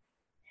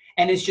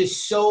 And it's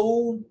just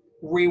so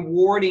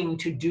rewarding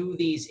to do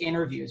these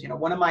interviews. You know,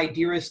 one of my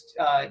dearest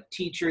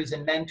teachers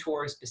and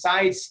mentors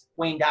besides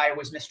Wayne Dyer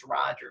was Mr.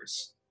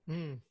 Rogers.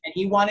 And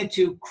he wanted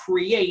to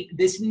create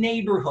this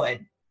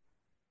neighborhood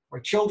where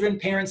children,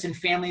 parents, and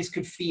families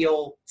could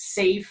feel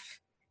safe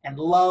and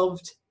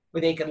loved,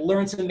 where they could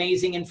learn some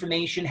amazing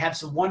information, have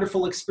some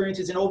wonderful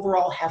experiences, and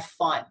overall have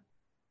fun.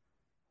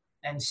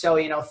 And so,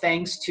 you know,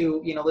 thanks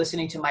to, you know,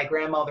 listening to my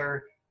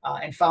grandmother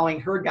and following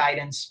her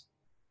guidance,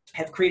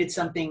 have created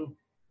something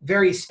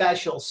very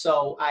special.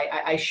 So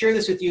I share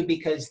this with you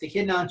because the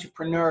Hidden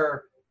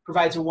Entrepreneur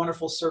provides a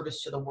wonderful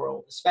service to the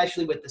world,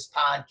 especially with this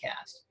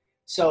podcast.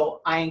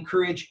 So I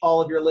encourage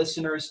all of your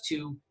listeners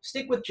to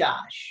stick with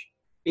Josh,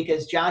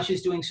 because Josh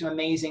is doing some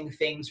amazing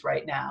things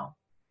right now.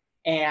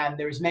 And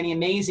there's many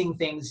amazing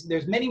things.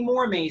 There's many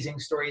more amazing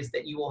stories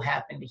that you will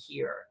happen to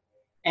hear.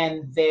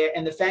 And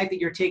the fact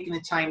that you're taking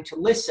the time to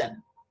listen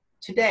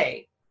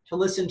today, to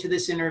listen to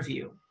this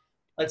interview,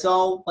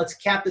 let's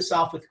cap this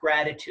off with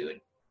gratitude,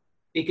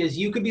 because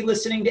you could be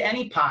listening to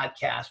any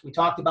podcast. We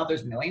talked about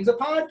there's millions of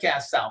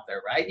podcasts out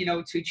there, right? You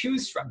know, to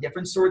choose from,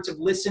 different sorts of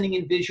listening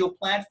and visual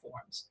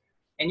platforms.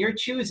 And you're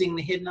choosing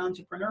the Hidden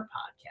Entrepreneur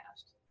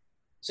podcast.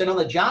 So know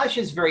that Josh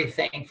is very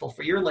thankful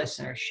for your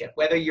listenership,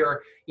 whether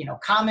you're, you know,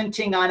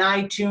 commenting on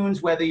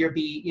iTunes, whether you're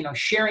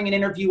sharing an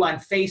interview on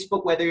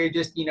Facebook, whether you're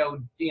just,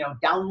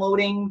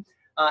 downloading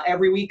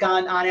every week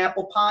on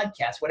Apple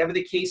Podcasts, whatever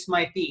the case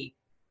might be.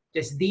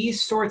 Just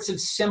these sorts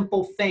of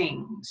simple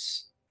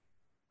things,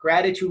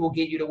 gratitude will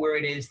get you to where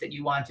it is that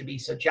you want to be.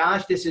 So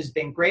Josh, this has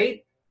been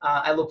great.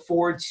 I look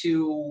forward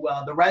to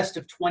the rest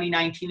of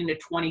 2019 into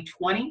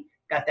 2020.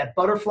 Got that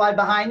butterfly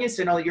behind you,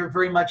 so I know that you're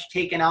very much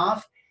taken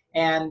off.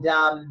 And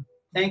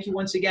thank you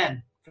once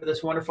again for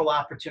this wonderful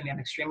opportunity. I'm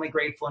extremely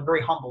grateful and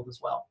very humbled as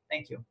well.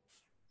 Thank you.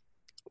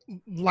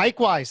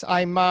 Likewise,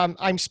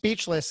 I'm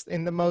speechless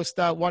in the most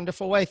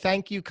wonderful way.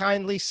 Thank you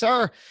kindly,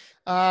 sir.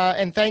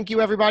 And thank you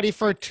everybody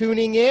for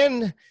tuning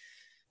in.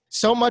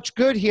 So much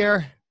good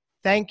here.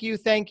 Thank you,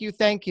 thank you,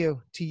 thank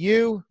you to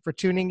you for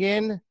tuning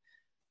in.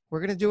 We're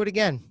going to do it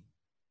again.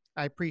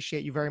 I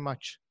appreciate you very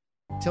much.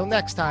 Till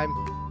next time,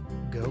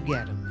 go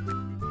get 'em.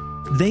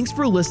 Thanks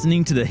for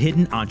listening to the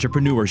Hidden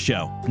Entrepreneur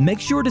Show. Make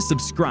sure to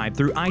subscribe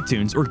through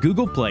iTunes or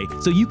Google Play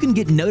so you can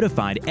get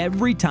notified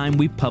every time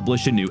we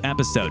publish a new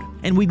episode.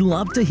 And we'd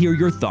love to hear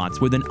your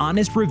thoughts with an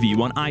honest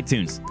review on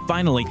iTunes.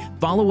 Finally,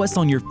 follow us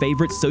on your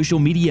favorite social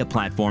media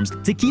platforms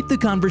to keep the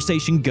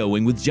conversation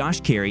going with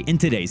Josh Carey and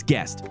today's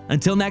guest.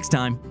 Until next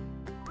time.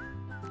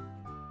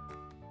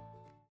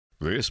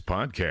 This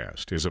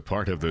podcast is a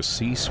part of the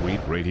C-Suite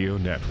Radio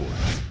Network.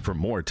 For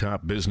more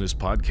top business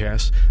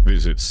podcasts,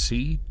 visit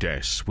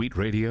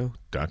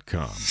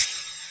c-suiteradio.com.